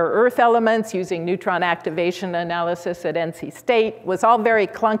with rare earth elements using neutron activation analysis at NC State. It was all very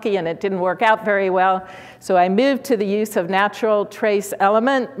clunky and it didn't work out very well. So I moved to the use of natural trace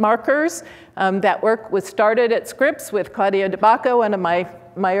element markers. That work was started at Scripps with Claudio DeBacco, one of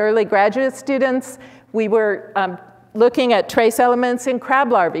my early graduate students. We were looking at trace elements in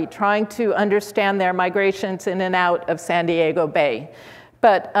crab larvae, trying to understand their migrations in and out of San Diego Bay.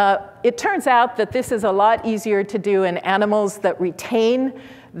 But it turns out that this is a lot easier to do in animals that retain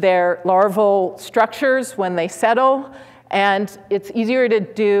their larval structures when they settle, and it's easier to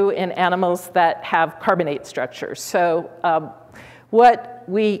do in animals that have carbonate structures. So what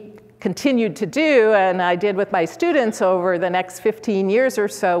we continued to do, and I did with my students over the next 15 years or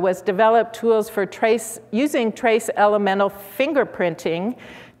so, was develop tools for using trace elemental fingerprinting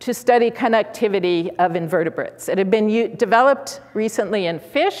to study connectivity of invertebrates. It had been developed recently in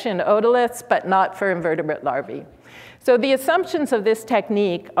fish, in otoliths, but not for invertebrate larvae. So the assumptions of this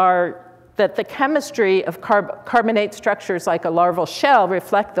technique are that the chemistry of carbonate structures like a larval shell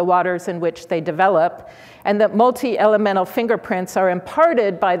reflect the waters in which they develop, and that multi-elemental fingerprints are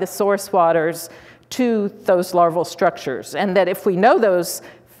imparted by the source waters to those larval structures, and that if we know those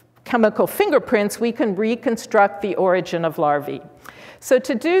chemical fingerprints, we can reconstruct the origin of larvae. So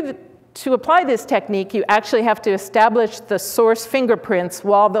to apply this technique, you actually have to establish the source fingerprints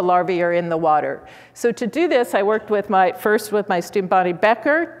while the larvae are in the water. So to do this, I worked first with my student Bonnie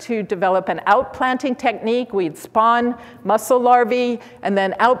Becker to develop an outplanting technique. We'd spawn mussel larvae and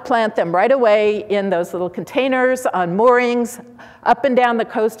then outplant them right away in those little containers on moorings up and down the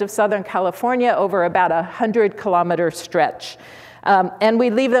coast of Southern California over about a 100-kilometer stretch. And we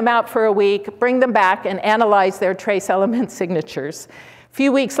leave them out for a week, bring them back, and analyze their trace element signatures. A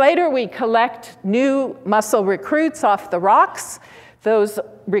few weeks later, we collect new mussel recruits off the rocks. Those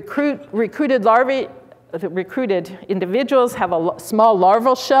recruited larvae, the recruited individuals have a small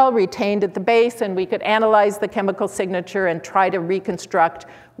larval shell retained at the base, and we could analyze the chemical signature and try to reconstruct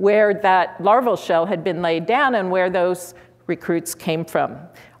where that larval shell had been laid down and where those recruits came from.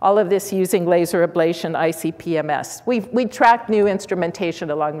 All of this using laser ablation ICP-MS. We tracked new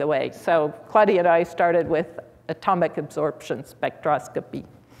instrumentation along the way. So Claudia and I started with atomic absorption spectroscopy.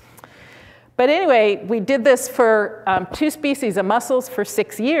 But anyway, we did this for 2 species of mussels for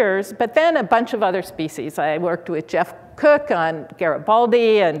 6 years, but then a bunch of other species. I worked with Jeff Cook on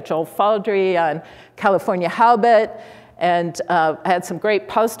Garibaldi and Joel Faldry on California halibut, and I had some great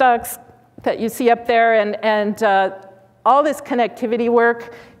postdocs that you see up there, and all this connectivity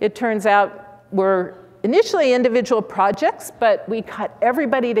work, it turns out, were initially individual projects, but we got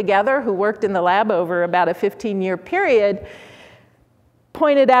everybody together who worked in the lab over about a 15-year period,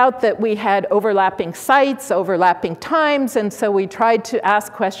 pointed out that we had overlapping sites, overlapping times, and so we tried to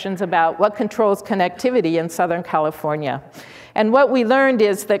ask questions about what controls connectivity in Southern California. And what we learned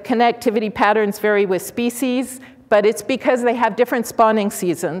is that connectivity patterns vary with species, but it's because they have different spawning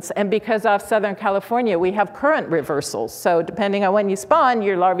seasons, and because off Southern California we have current reversals. So depending on when you spawn,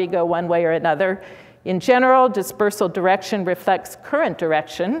 your larvae go one way or another. In general, dispersal direction reflects current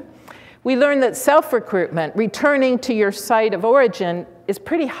direction. We learned that self-recruitment, returning to your site of origin, is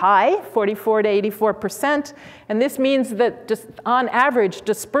pretty high, 44 to 84%, and this means that just on average,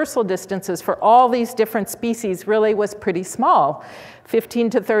 dispersal distances for all these different species really was pretty small, 15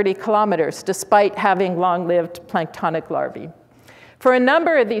 to 30 kilometers, despite having long-lived planktonic larvae. For a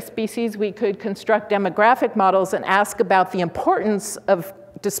number of these species, we could construct demographic models and ask about the importance of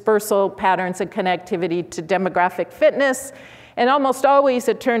dispersal patterns and connectivity to demographic fitness. And almost always,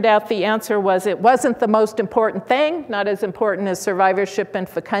 it turned out the answer was it wasn't the most important thing, not as important as survivorship and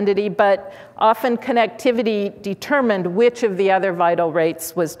fecundity, but often connectivity determined which of the other vital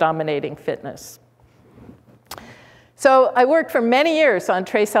rates was dominating fitness. So I worked for many years on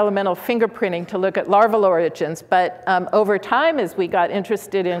trace elemental fingerprinting to look at larval origins, but over time, as we got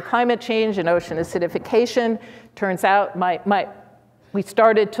interested in climate change and ocean acidification, turns out we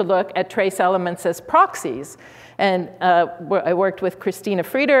started to look at trace elements as proxies. And I worked with Christina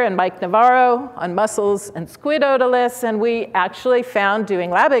Frieder and Mike Navarro on mussels and squid otoliths, and we actually found,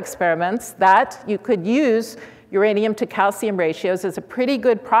 doing lab experiments, that you could use uranium to calcium ratios as a pretty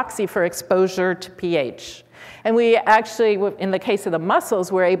good proxy for exposure to pH. And we actually, in the case of the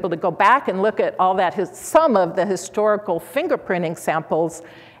mussels, were able to go back and look at all that, some of the historical fingerprinting samples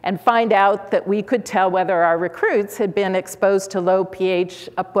and find out that we could tell whether our recruits had been exposed to low pH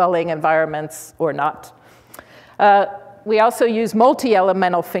upwelling environments or not. We also used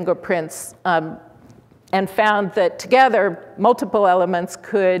multi-elemental fingerprints and found that together, multiple elements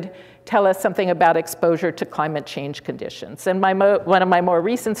could tell us something about exposure to climate change conditions. And one of my more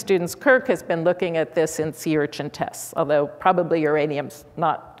recent students, Kirk, has been looking at this in sea urchin tests, although probably uranium's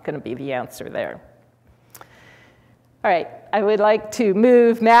not going to be the answer there. All right, I would like to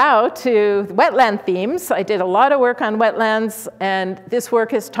move now to wetland themes. I did a lot of work on wetlands, and this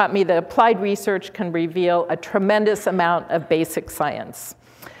work has taught me that applied research can reveal a tremendous amount of basic science.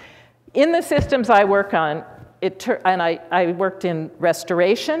 In the systems I work on, I worked in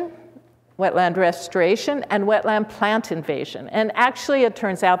restoration, wetland restoration, and wetland plant invasion. And actually, it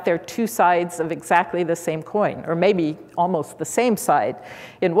turns out they're two sides of exactly the same coin, or maybe almost the same side.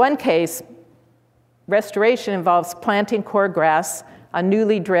 In one case, restoration involves planting core grass on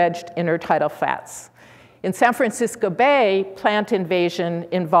newly dredged intertidal flats. In San Francisco Bay, plant invasion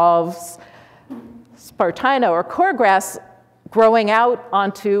involves spartina or core grass growing out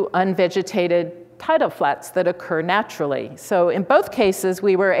onto unvegetated tidal flats that occur naturally. So in both cases,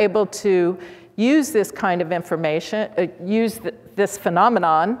 we were able to use this kind of information, this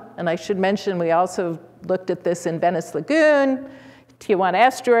phenomenon, and I should mention we also looked at this in Venice Lagoon, Tijuana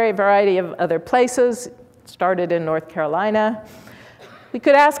Estuary, a variety of other places, started in North Carolina. We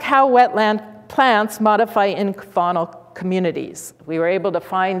could ask how wetland plants modify infaunal communities. We were able to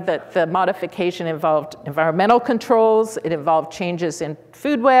find that the modification involved environmental controls, it involved changes in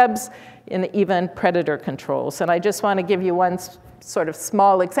food webs, and even predator controls. And I just want to give you one sort of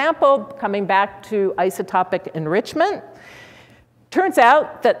small example, coming back to isotopic enrichment. Turns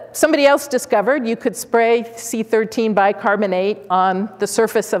out that somebody else discovered you could spray C13 bicarbonate on the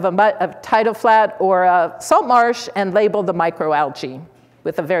surface of a tidal flat or a salt marsh and label the microalgae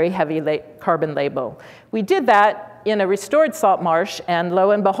with a very heavy carbon label. We did that in a restored salt marsh, and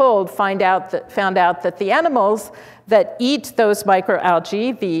lo and behold, found out that the animals that eat those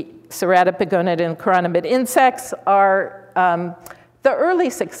microalgae, the ceratopogonid and chironomid insects, are the early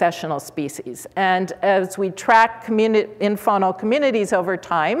successional species. And as we track infaunal communities over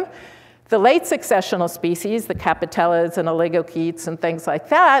time, the late successional species, the capitellas and oligochaetes and things like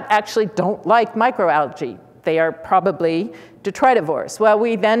that, actually don't like microalgae. They are probably detritivores. Well,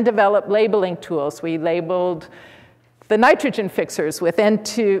 we then developed labeling tools. We labeled the nitrogen fixers with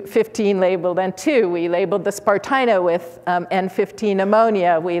N15 labeled N2. We labeled the spartina with N15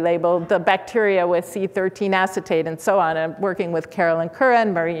 ammonia. We labeled the bacteria with C13 acetate and so on. I'm working with Carolyn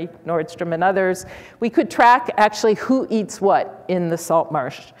Curran, Marie Nordstrom, and others. We could track actually who eats what in the salt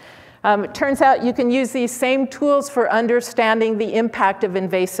marsh. It turns out you can use these same tools for understanding the impact of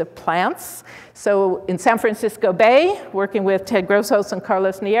invasive plants. So in San Francisco Bay, working with Ted Grosshos and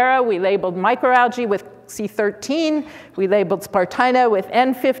Carlos Niera, we labeled microalgae with C13, we labeled spartina with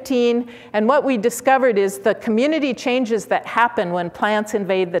N15, and what we discovered is the community changes that happen when plants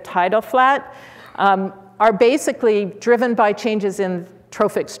invade the tidal flat are basically driven by changes in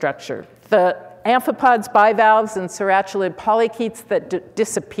trophic structure. The amphipods, bivalves, and ceratulid polychaetes that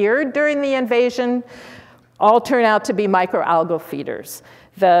disappeared during the invasion all turn out to be microalgal feeders.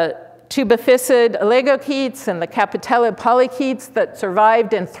 The tubificid oligochaetes and the capitellid polychaetes that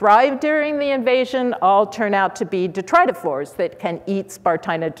survived and thrived during the invasion all turn out to be detritivores that can eat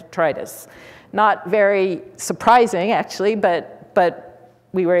spartina detritus. Not very surprising, actually, but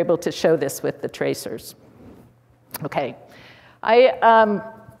we were able to show this with the tracers. Okay, I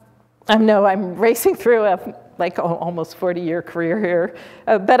know I'm racing through a almost 40-year career here,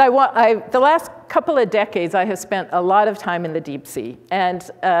 but the last couple of decades I have spent a lot of time in the deep sea, and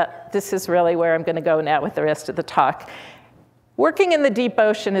this is really where I'm going to go now with the rest of the talk. Working in the deep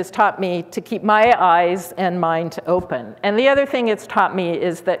ocean has taught me to keep my eyes and mind open, and the other thing it's taught me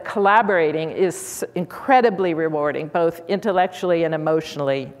is that collaborating is incredibly rewarding, both intellectually and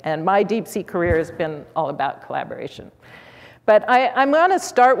emotionally, and my deep sea career has been all about collaboration. But I'm going to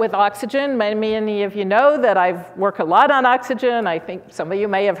start with oxygen. Many of you know that I've worked a lot on oxygen. I think some of you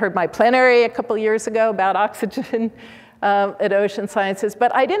may have heard my plenary a couple years ago about oxygen at Ocean Sciences.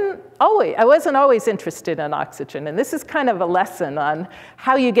 But I wasn't always interested in oxygen. And this is kind of a lesson on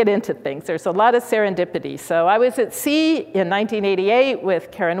how you get into things. There's a lot of serendipity. So I was at sea in 1988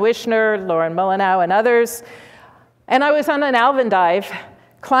 with Karen Wishner, Lauren Mullenau, and others. And I was on an Alvin dive,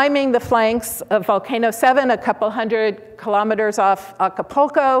 climbing the flanks of Volcano 7, a couple hundred kilometers off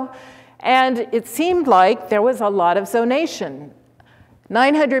Acapulco, and it seemed like there was a lot of zonation.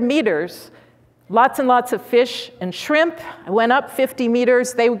 900 meters, lots and lots of fish and shrimp. I went up 50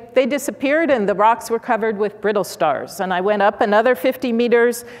 meters. They disappeared, and the rocks were covered with brittle stars. And I went up another 50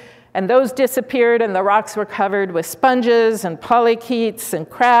 meters, and those disappeared, and the rocks were covered with sponges and polychaetes and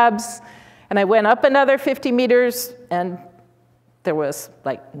crabs. And I went up another 50 meters, and there was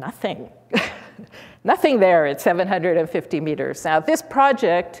like nothing. Nothing there at 750 meters. Now, this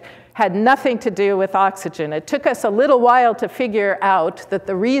project had nothing to do with oxygen. It took us a little while to figure out that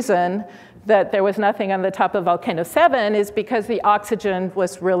the reason that there was nothing on the top of Volcano 7 is because the oxygen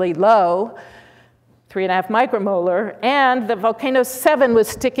was really low, 3.5 micromolar, and the Volcano 7 was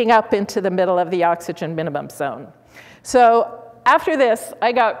sticking up into the middle of the oxygen minimum zone. So after this,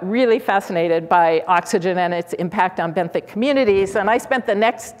 I got really fascinated by oxygen and its impact on benthic communities, and I spent the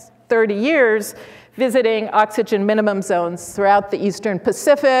next 30 years visiting oxygen minimum zones throughout the eastern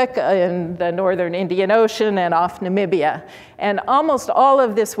Pacific, in the northern Indian Ocean, and off Namibia. And almost all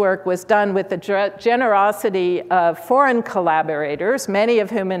of this work was done with the generosity of foreign collaborators, many of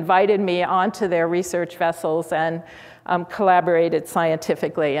whom invited me onto their research vessels and collaborated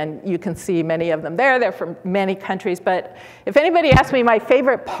scientifically. And you can see many of them there. They're from many countries. But if anybody asks me my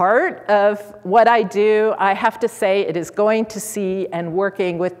favorite part of what I do, I have to say it is going to sea and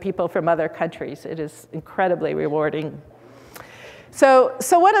working with people from other countries. It is incredibly rewarding. So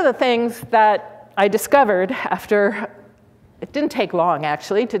one of the things that I discovered after, it didn't take long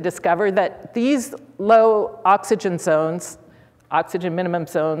actually to discover that these low oxygen zones, oxygen minimum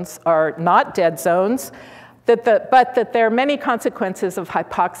zones, are not dead zones, but that there are many consequences of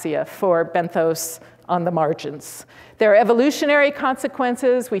hypoxia for benthos on the margins. There are evolutionary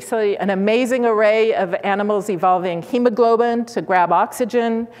consequences. We see an amazing array of animals evolving hemoglobin to grab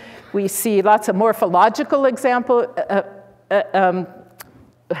oxygen. We see lots of morphological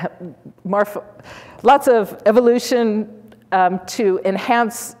lots of evolution to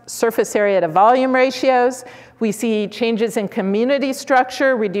enhance surface area to volume ratios. We see changes in community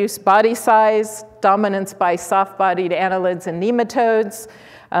structure, reduced body size, dominance by soft-bodied annelids and nematodes,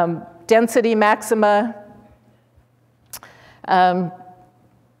 density maxima at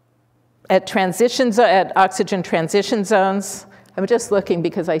oxygen transition zones. I'm just looking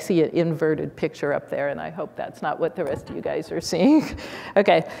because I see an inverted picture up there, and I hope that's not what the rest of you guys are seeing.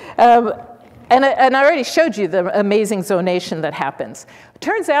 Okay. And I already showed you the amazing zonation that happens. It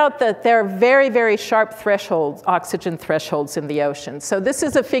turns out that there are very, very sharp thresholds, oxygen thresholds in the ocean. So this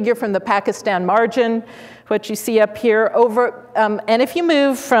is a figure from the Pakistan margin, what you see up here. And if you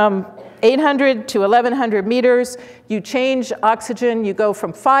move from 800 to 1,100 meters, you change oxygen. You go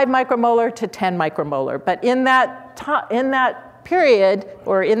from 5 micromolar to 10 micromolar. But in that period,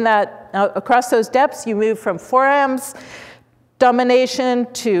 or across those depths, you move from 4 Ms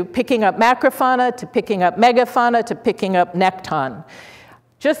domination to picking up macrofauna, to picking up megafauna, to picking up nekton.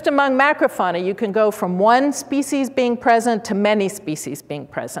 Just among macrofauna, you can go from one species being present to many species being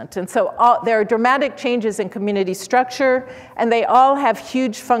present. And so there are dramatic changes in community structure, and they all have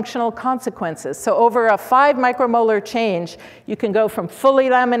huge functional consequences. So over a 5 micromolar change, you can go from fully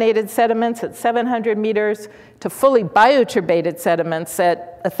laminated sediments at 700 meters to fully bioturbated sediments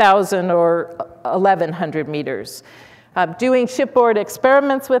at 1,000 or 1,100 meters. Doing shipboard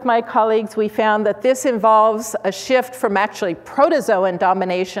experiments with my colleagues, we found that this involves a shift from actually protozoan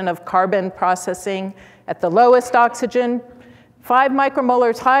domination of carbon processing at the lowest oxygen, 5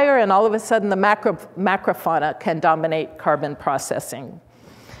 micromolars higher, and all of a sudden the macrofauna can dominate carbon processing.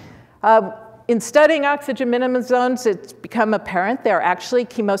 In studying oxygen minimum zones, it's become apparent there are actually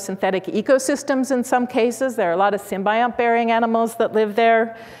chemosynthetic ecosystems in some cases. There are a lot of symbiont-bearing animals that live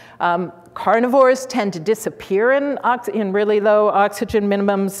there. Carnivores tend to disappear in really low oxygen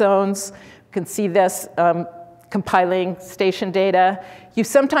minimum zones. You can see this compiling station data. You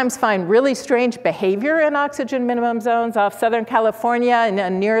sometimes find really strange behavior in oxygen minimum zones. Off Southern California, in a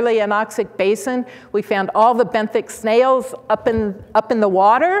nearly anoxic basin, we found all the benthic snails up in the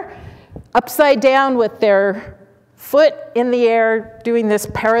water, upside down with their foot in the air, doing this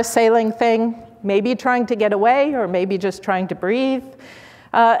parasailing thing, maybe trying to get away or maybe just trying to breathe.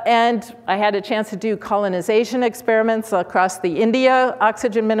 And I had a chance to do colonization experiments across the India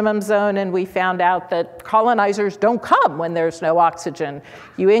oxygen minimum zone, and we found out that colonizers don't come when there's no oxygen.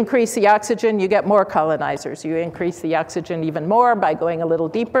 You increase the oxygen, you get more colonizers. You increase the oxygen even more by going a little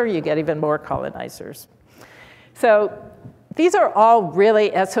deeper, you get even more colonizers. So these are all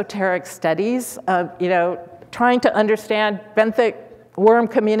really esoteric studies, trying to understand benthic worm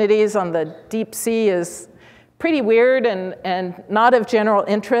communities on the deep sea is pretty weird and not of general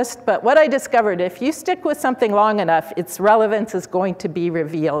interest, but what I discovered, if you stick with something long enough, its relevance is going to be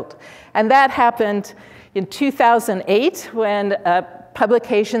revealed. And that happened in 2008 when a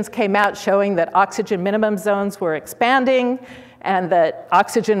publications came out showing that oxygen minimum zones were expanding and that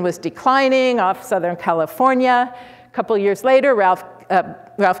oxygen was declining off Southern California. A couple years later, Ralph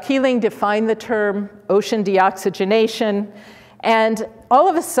Keeling defined the term ocean deoxygenation. And all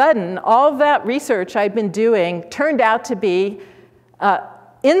of a sudden, all of that research I'd been doing turned out to be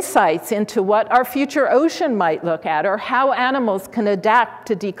insights into what our future ocean might look at, or how animals can adapt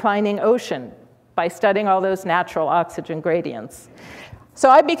to declining ocean by studying all those natural oxygen gradients.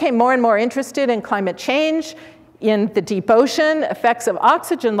 So I became more and more interested in climate change, in the deep ocean, effects of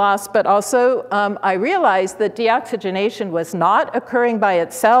oxygen loss, but also I realized that deoxygenation was not occurring by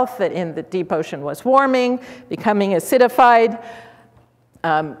itself, that in the deep ocean was warming, becoming acidified,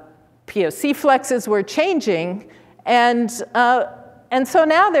 POC flexes were changing, and so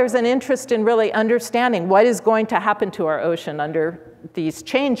now there's an interest in really understanding what is going to happen to our ocean under these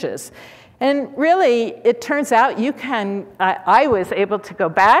changes. And really, it turns out I was able to go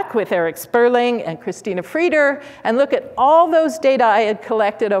back with Eric Sperling and Christina Frieder and look at all those data I had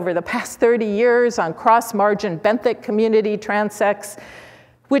collected over the past 30 years on cross-margin benthic community transects,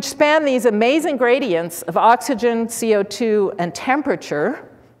 which span these amazing gradients of oxygen, CO2, and temperature,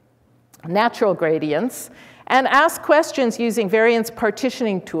 natural gradients, and ask questions using variance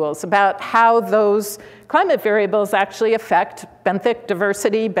partitioning tools about how those climate variables actually affect benthic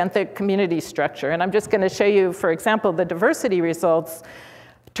diversity, benthic community structure. And I'm just going to show you, for example, the diversity results.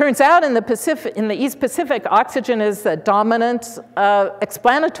 Turns out in the East Pacific, oxygen is the dominant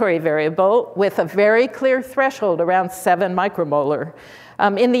explanatory variable with a very clear threshold around 7 micromolar.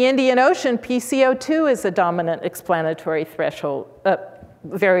 In the Indian Ocean, PCO2 is the dominant explanatory threshold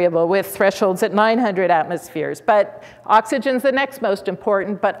variable with thresholds at 900 atmospheres. But oxygen's the next most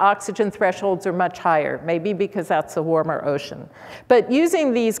important, but oxygen thresholds are much higher, maybe because that's a warmer ocean. But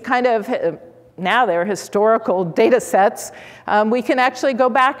using these kind of, now they're historical data sets, we can actually go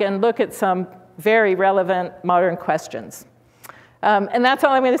back and look at some very relevant modern questions. And that's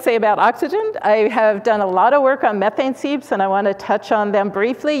all I'm going to say about oxygen. I have done a lot of work on methane seeps, and I want to touch on them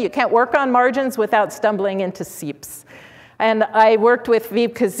briefly. You can't work on margins without stumbling into seeps. And I worked with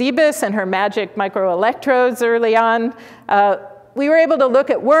Vivka Zibis and her magic microelectrodes early on. We were able to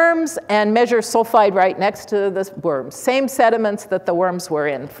look at worms and measure sulfide right next to the worms. Same sediments that the worms were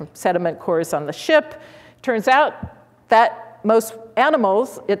in, from sediment cores on the ship. Turns out that most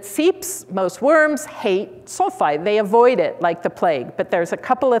animals, it seeps, most worms hate sulfide. They avoid it like the plague. But there's a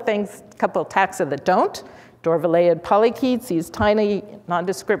couple of things, a couple of taxa that don't. Dorvaleid polychaetes, these tiny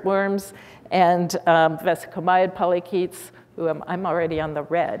nondescript worms, and vesicomyid polychaetes. Ooh, I'm already on the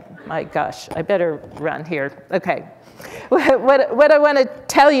red. My gosh, I better run here. Okay. What I want to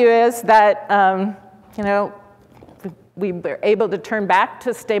tell you is that, we were able to turn back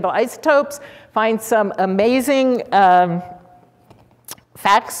to stable isotopes, find some amazing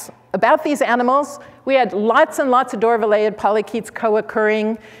facts about these animals. We had lots and lots of Dorvaleid polychaetes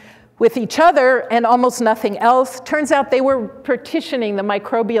co-occurring with each other and almost nothing else. Turns out they were partitioning the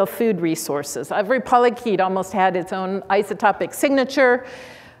microbial food resources. Every polychaete almost had its own isotopic signature.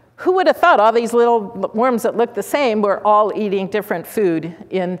 Who would have thought all these little worms that looked the same were all eating different food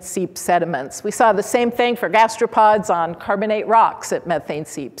in seep sediments? We saw the same thing for gastropods on carbonate rocks at methane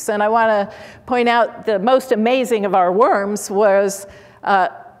seeps. And I want to point out the most amazing of our worms was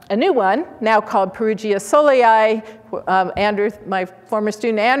a new one, now called Perugia solei. My former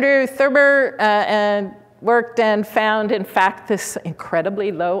student Andrew Thurber and worked and found, in fact, this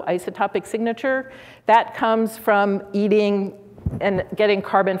incredibly low isotopic signature. That comes from eating and getting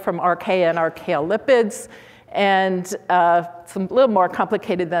carbon from archaea and archaeal lipids. And it's a little more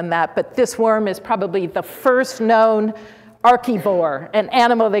complicated than that, but this worm is probably the first known archivore, an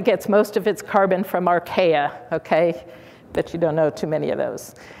animal that gets most of its carbon from archaea, okay? Bet you don't know too many of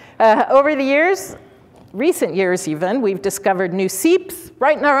those. Over the years, recent years even, we've discovered new seeps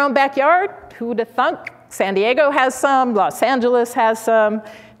right in our own backyard. Who would have thunk? San Diego has some, Los Angeles has some,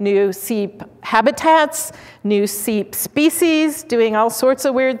 new seep habitats, new seep species doing all sorts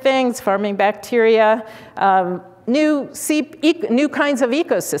of weird things, farming bacteria, new kinds of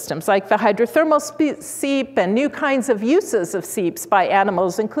ecosystems like the hydrothermal seep and new kinds of uses of seeps by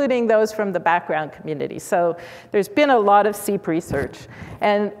animals, including those from the background community. So there's been a lot of seep research.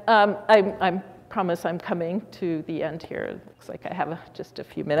 And I promise I'm coming to the end here. It looks like I have just a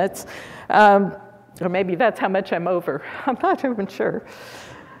few minutes. Or maybe that's how much I'm over. I'm not even sure.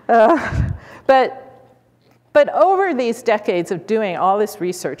 But over these decades of doing all this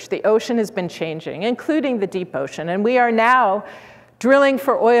research, the ocean has been changing, including the deep ocean. And we are now drilling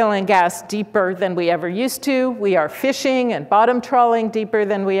for oil and gas deeper than we ever used to. We are fishing and bottom trawling deeper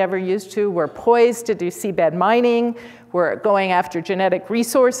than we ever used to. We're poised to do seabed mining. We're going after genetic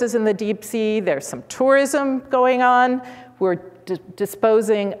resources in the deep sea. There's some tourism going on. We're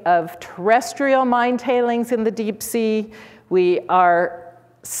disposing of terrestrial mine tailings in the deep sea. We are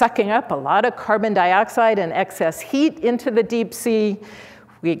sucking up a lot of carbon dioxide and excess heat into the deep sea.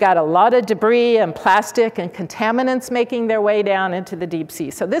 We got a lot of debris and plastic and contaminants making their way down into the deep sea.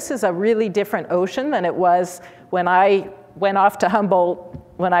 So this is a really different ocean than it was when I went off to Humboldt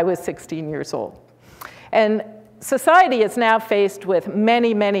when I was 16 years old. And society is now faced with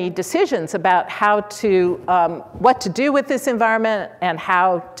many, many decisions about how to, what to do with this environment and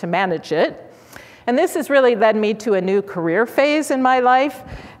how to manage it. And this has really led me to a new career phase in my life.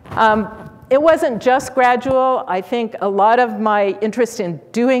 It wasn't just gradual. I think a lot of my interest in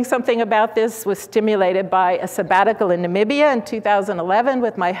doing something about this was stimulated by a sabbatical in Namibia in 2011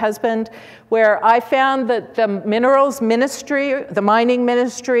 with my husband, where I found that the minerals ministry, the mining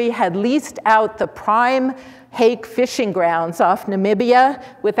ministry, had leased out the prime hake fishing grounds off Namibia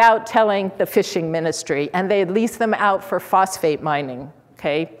without telling the fishing ministry. And they had leased them out for phosphate mining,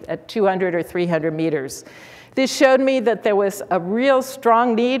 okay, at 200 or 300 meters. This showed me that there was a real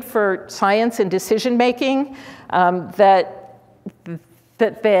strong need for science and decision making, that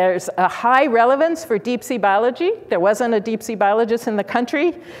there's a high relevance for deep sea biology. There wasn't a deep sea biologist in the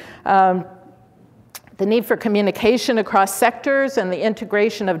country. The need for communication across sectors and the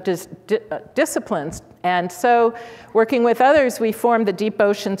integration of disciplines. And so, working with others, we formed the Deep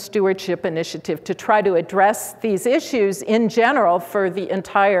Ocean Stewardship Initiative to try to address these issues in general for the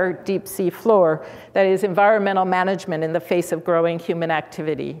entire deep sea floor, that is, environmental management in the face of growing human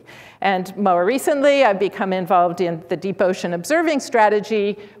activity. And more recently, I've become involved in the Deep Ocean Observing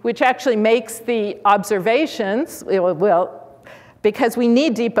Strategy, which actually makes the observations, because we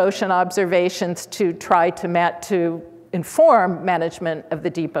need deep ocean observations to try to inform management of the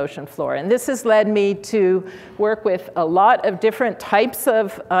deep ocean floor. And this has led me to work with a lot of different types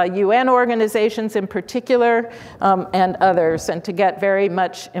of UN organizations in particular, and others, and to get very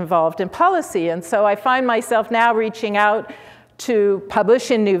much involved in policy. And so I find myself now reaching out to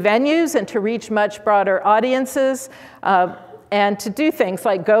publish in new venues and to reach much broader audiences, and to do things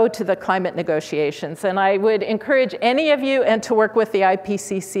like go to the climate negotiations. And I would encourage any of you, and to work with the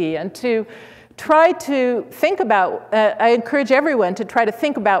IPCC, and to try to think about, I encourage everyone to try to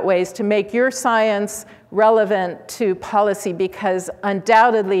think about ways to make your science relevant to policy, because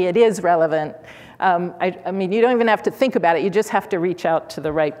undoubtedly it is relevant. I mean, you don't even have to think about it, you just have to reach out to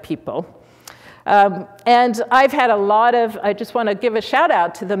the right people. And I've had a lot of, I just want to give a shout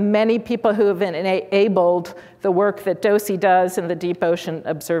out to the many people who have enabled the work that DOSI does in the Deep Ocean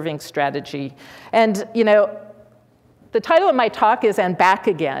Observing Strategy. And, you know, the title of my talk is "And Back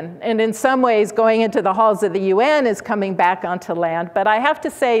Again." And in some ways, going into the halls of the UN is coming back onto land. But I have to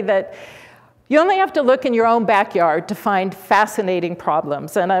say that you only have to look in your own backyard to find fascinating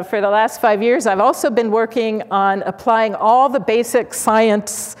problems. And for the last 5 years, I've also been working on applying all the basic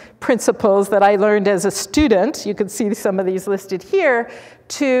science principles that I learned as a student, you can see some of these listed here,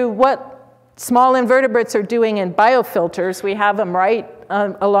 to what small invertebrates are doing in biofilters. We have them right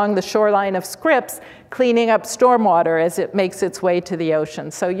along the shoreline of Scripps, cleaning up stormwater as it makes its way to the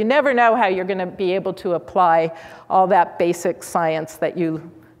ocean. So you never know how you're going to be able to apply all that basic science that you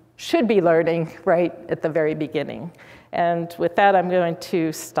should be learning right at the very beginning. And with that, I'm going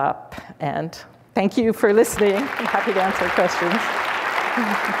to stop. And thank you for listening. I'm happy to answer questions.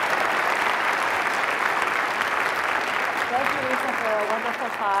 Thank you, Lisa, for a wonderful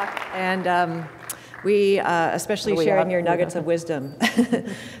talk. And we especially sharing your nuggets of wisdom.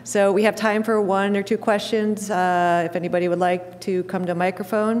 So we have time for 1 or 2 questions. If anybody would like to come to a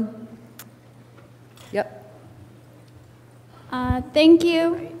microphone. Yep. Thank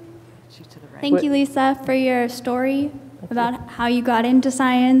you. Thank you, Lisa, for your story about how you got into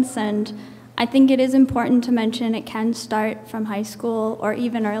science. And I think it is important to mention it can start from high school or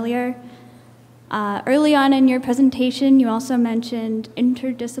even earlier. Early on in your presentation, you also mentioned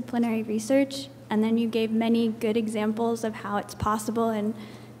interdisciplinary research, and then you gave many good examples of how it's possible and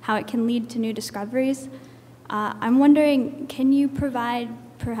how it can lead to new discoveries. I'm wondering, can you provide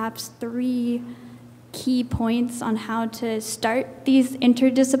perhaps 3 key points on how to start these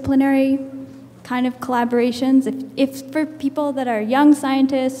interdisciplinary kind of collaborations? If for people that are young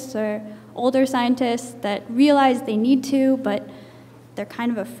scientists or older scientists that realize they need to, but they're kind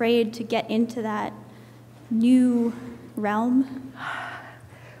of afraid to get into that new realm?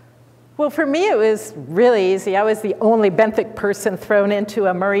 Well, for me, it was really easy. I was the only benthic person thrown into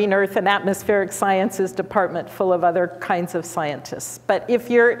a marine earth and atmospheric sciences department full of other kinds of scientists. But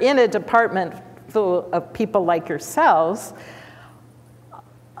if you're in a department full of people like yourselves,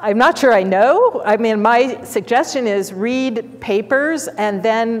 I'm not sure I know. I mean, my suggestion is read papers and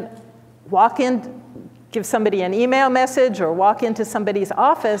then walk in, give somebody an email message or walk into somebody's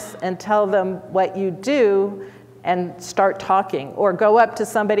office and tell them what you do and start talking, or go up to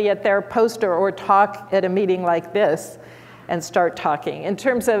somebody at their poster or talk at a meeting like this and start talking. In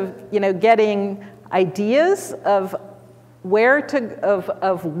terms of, getting ideas of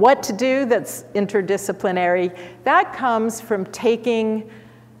of what to do that's interdisciplinary, that comes from taking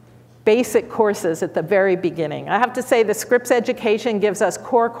basic courses at the very beginning. I have to say the Scripps education gives us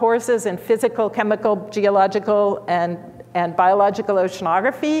core courses in physical, chemical, geological, and biological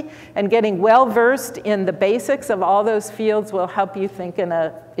oceanography, and getting well-versed in the basics of all those fields will help you think in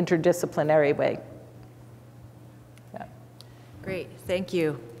an interdisciplinary way. Yeah. Great, thank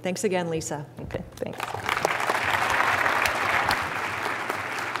you. Thanks again, Lisa. Okay, thanks.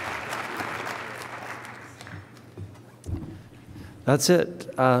 That's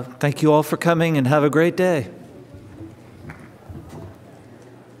it. Thank you all for coming, and have a great day.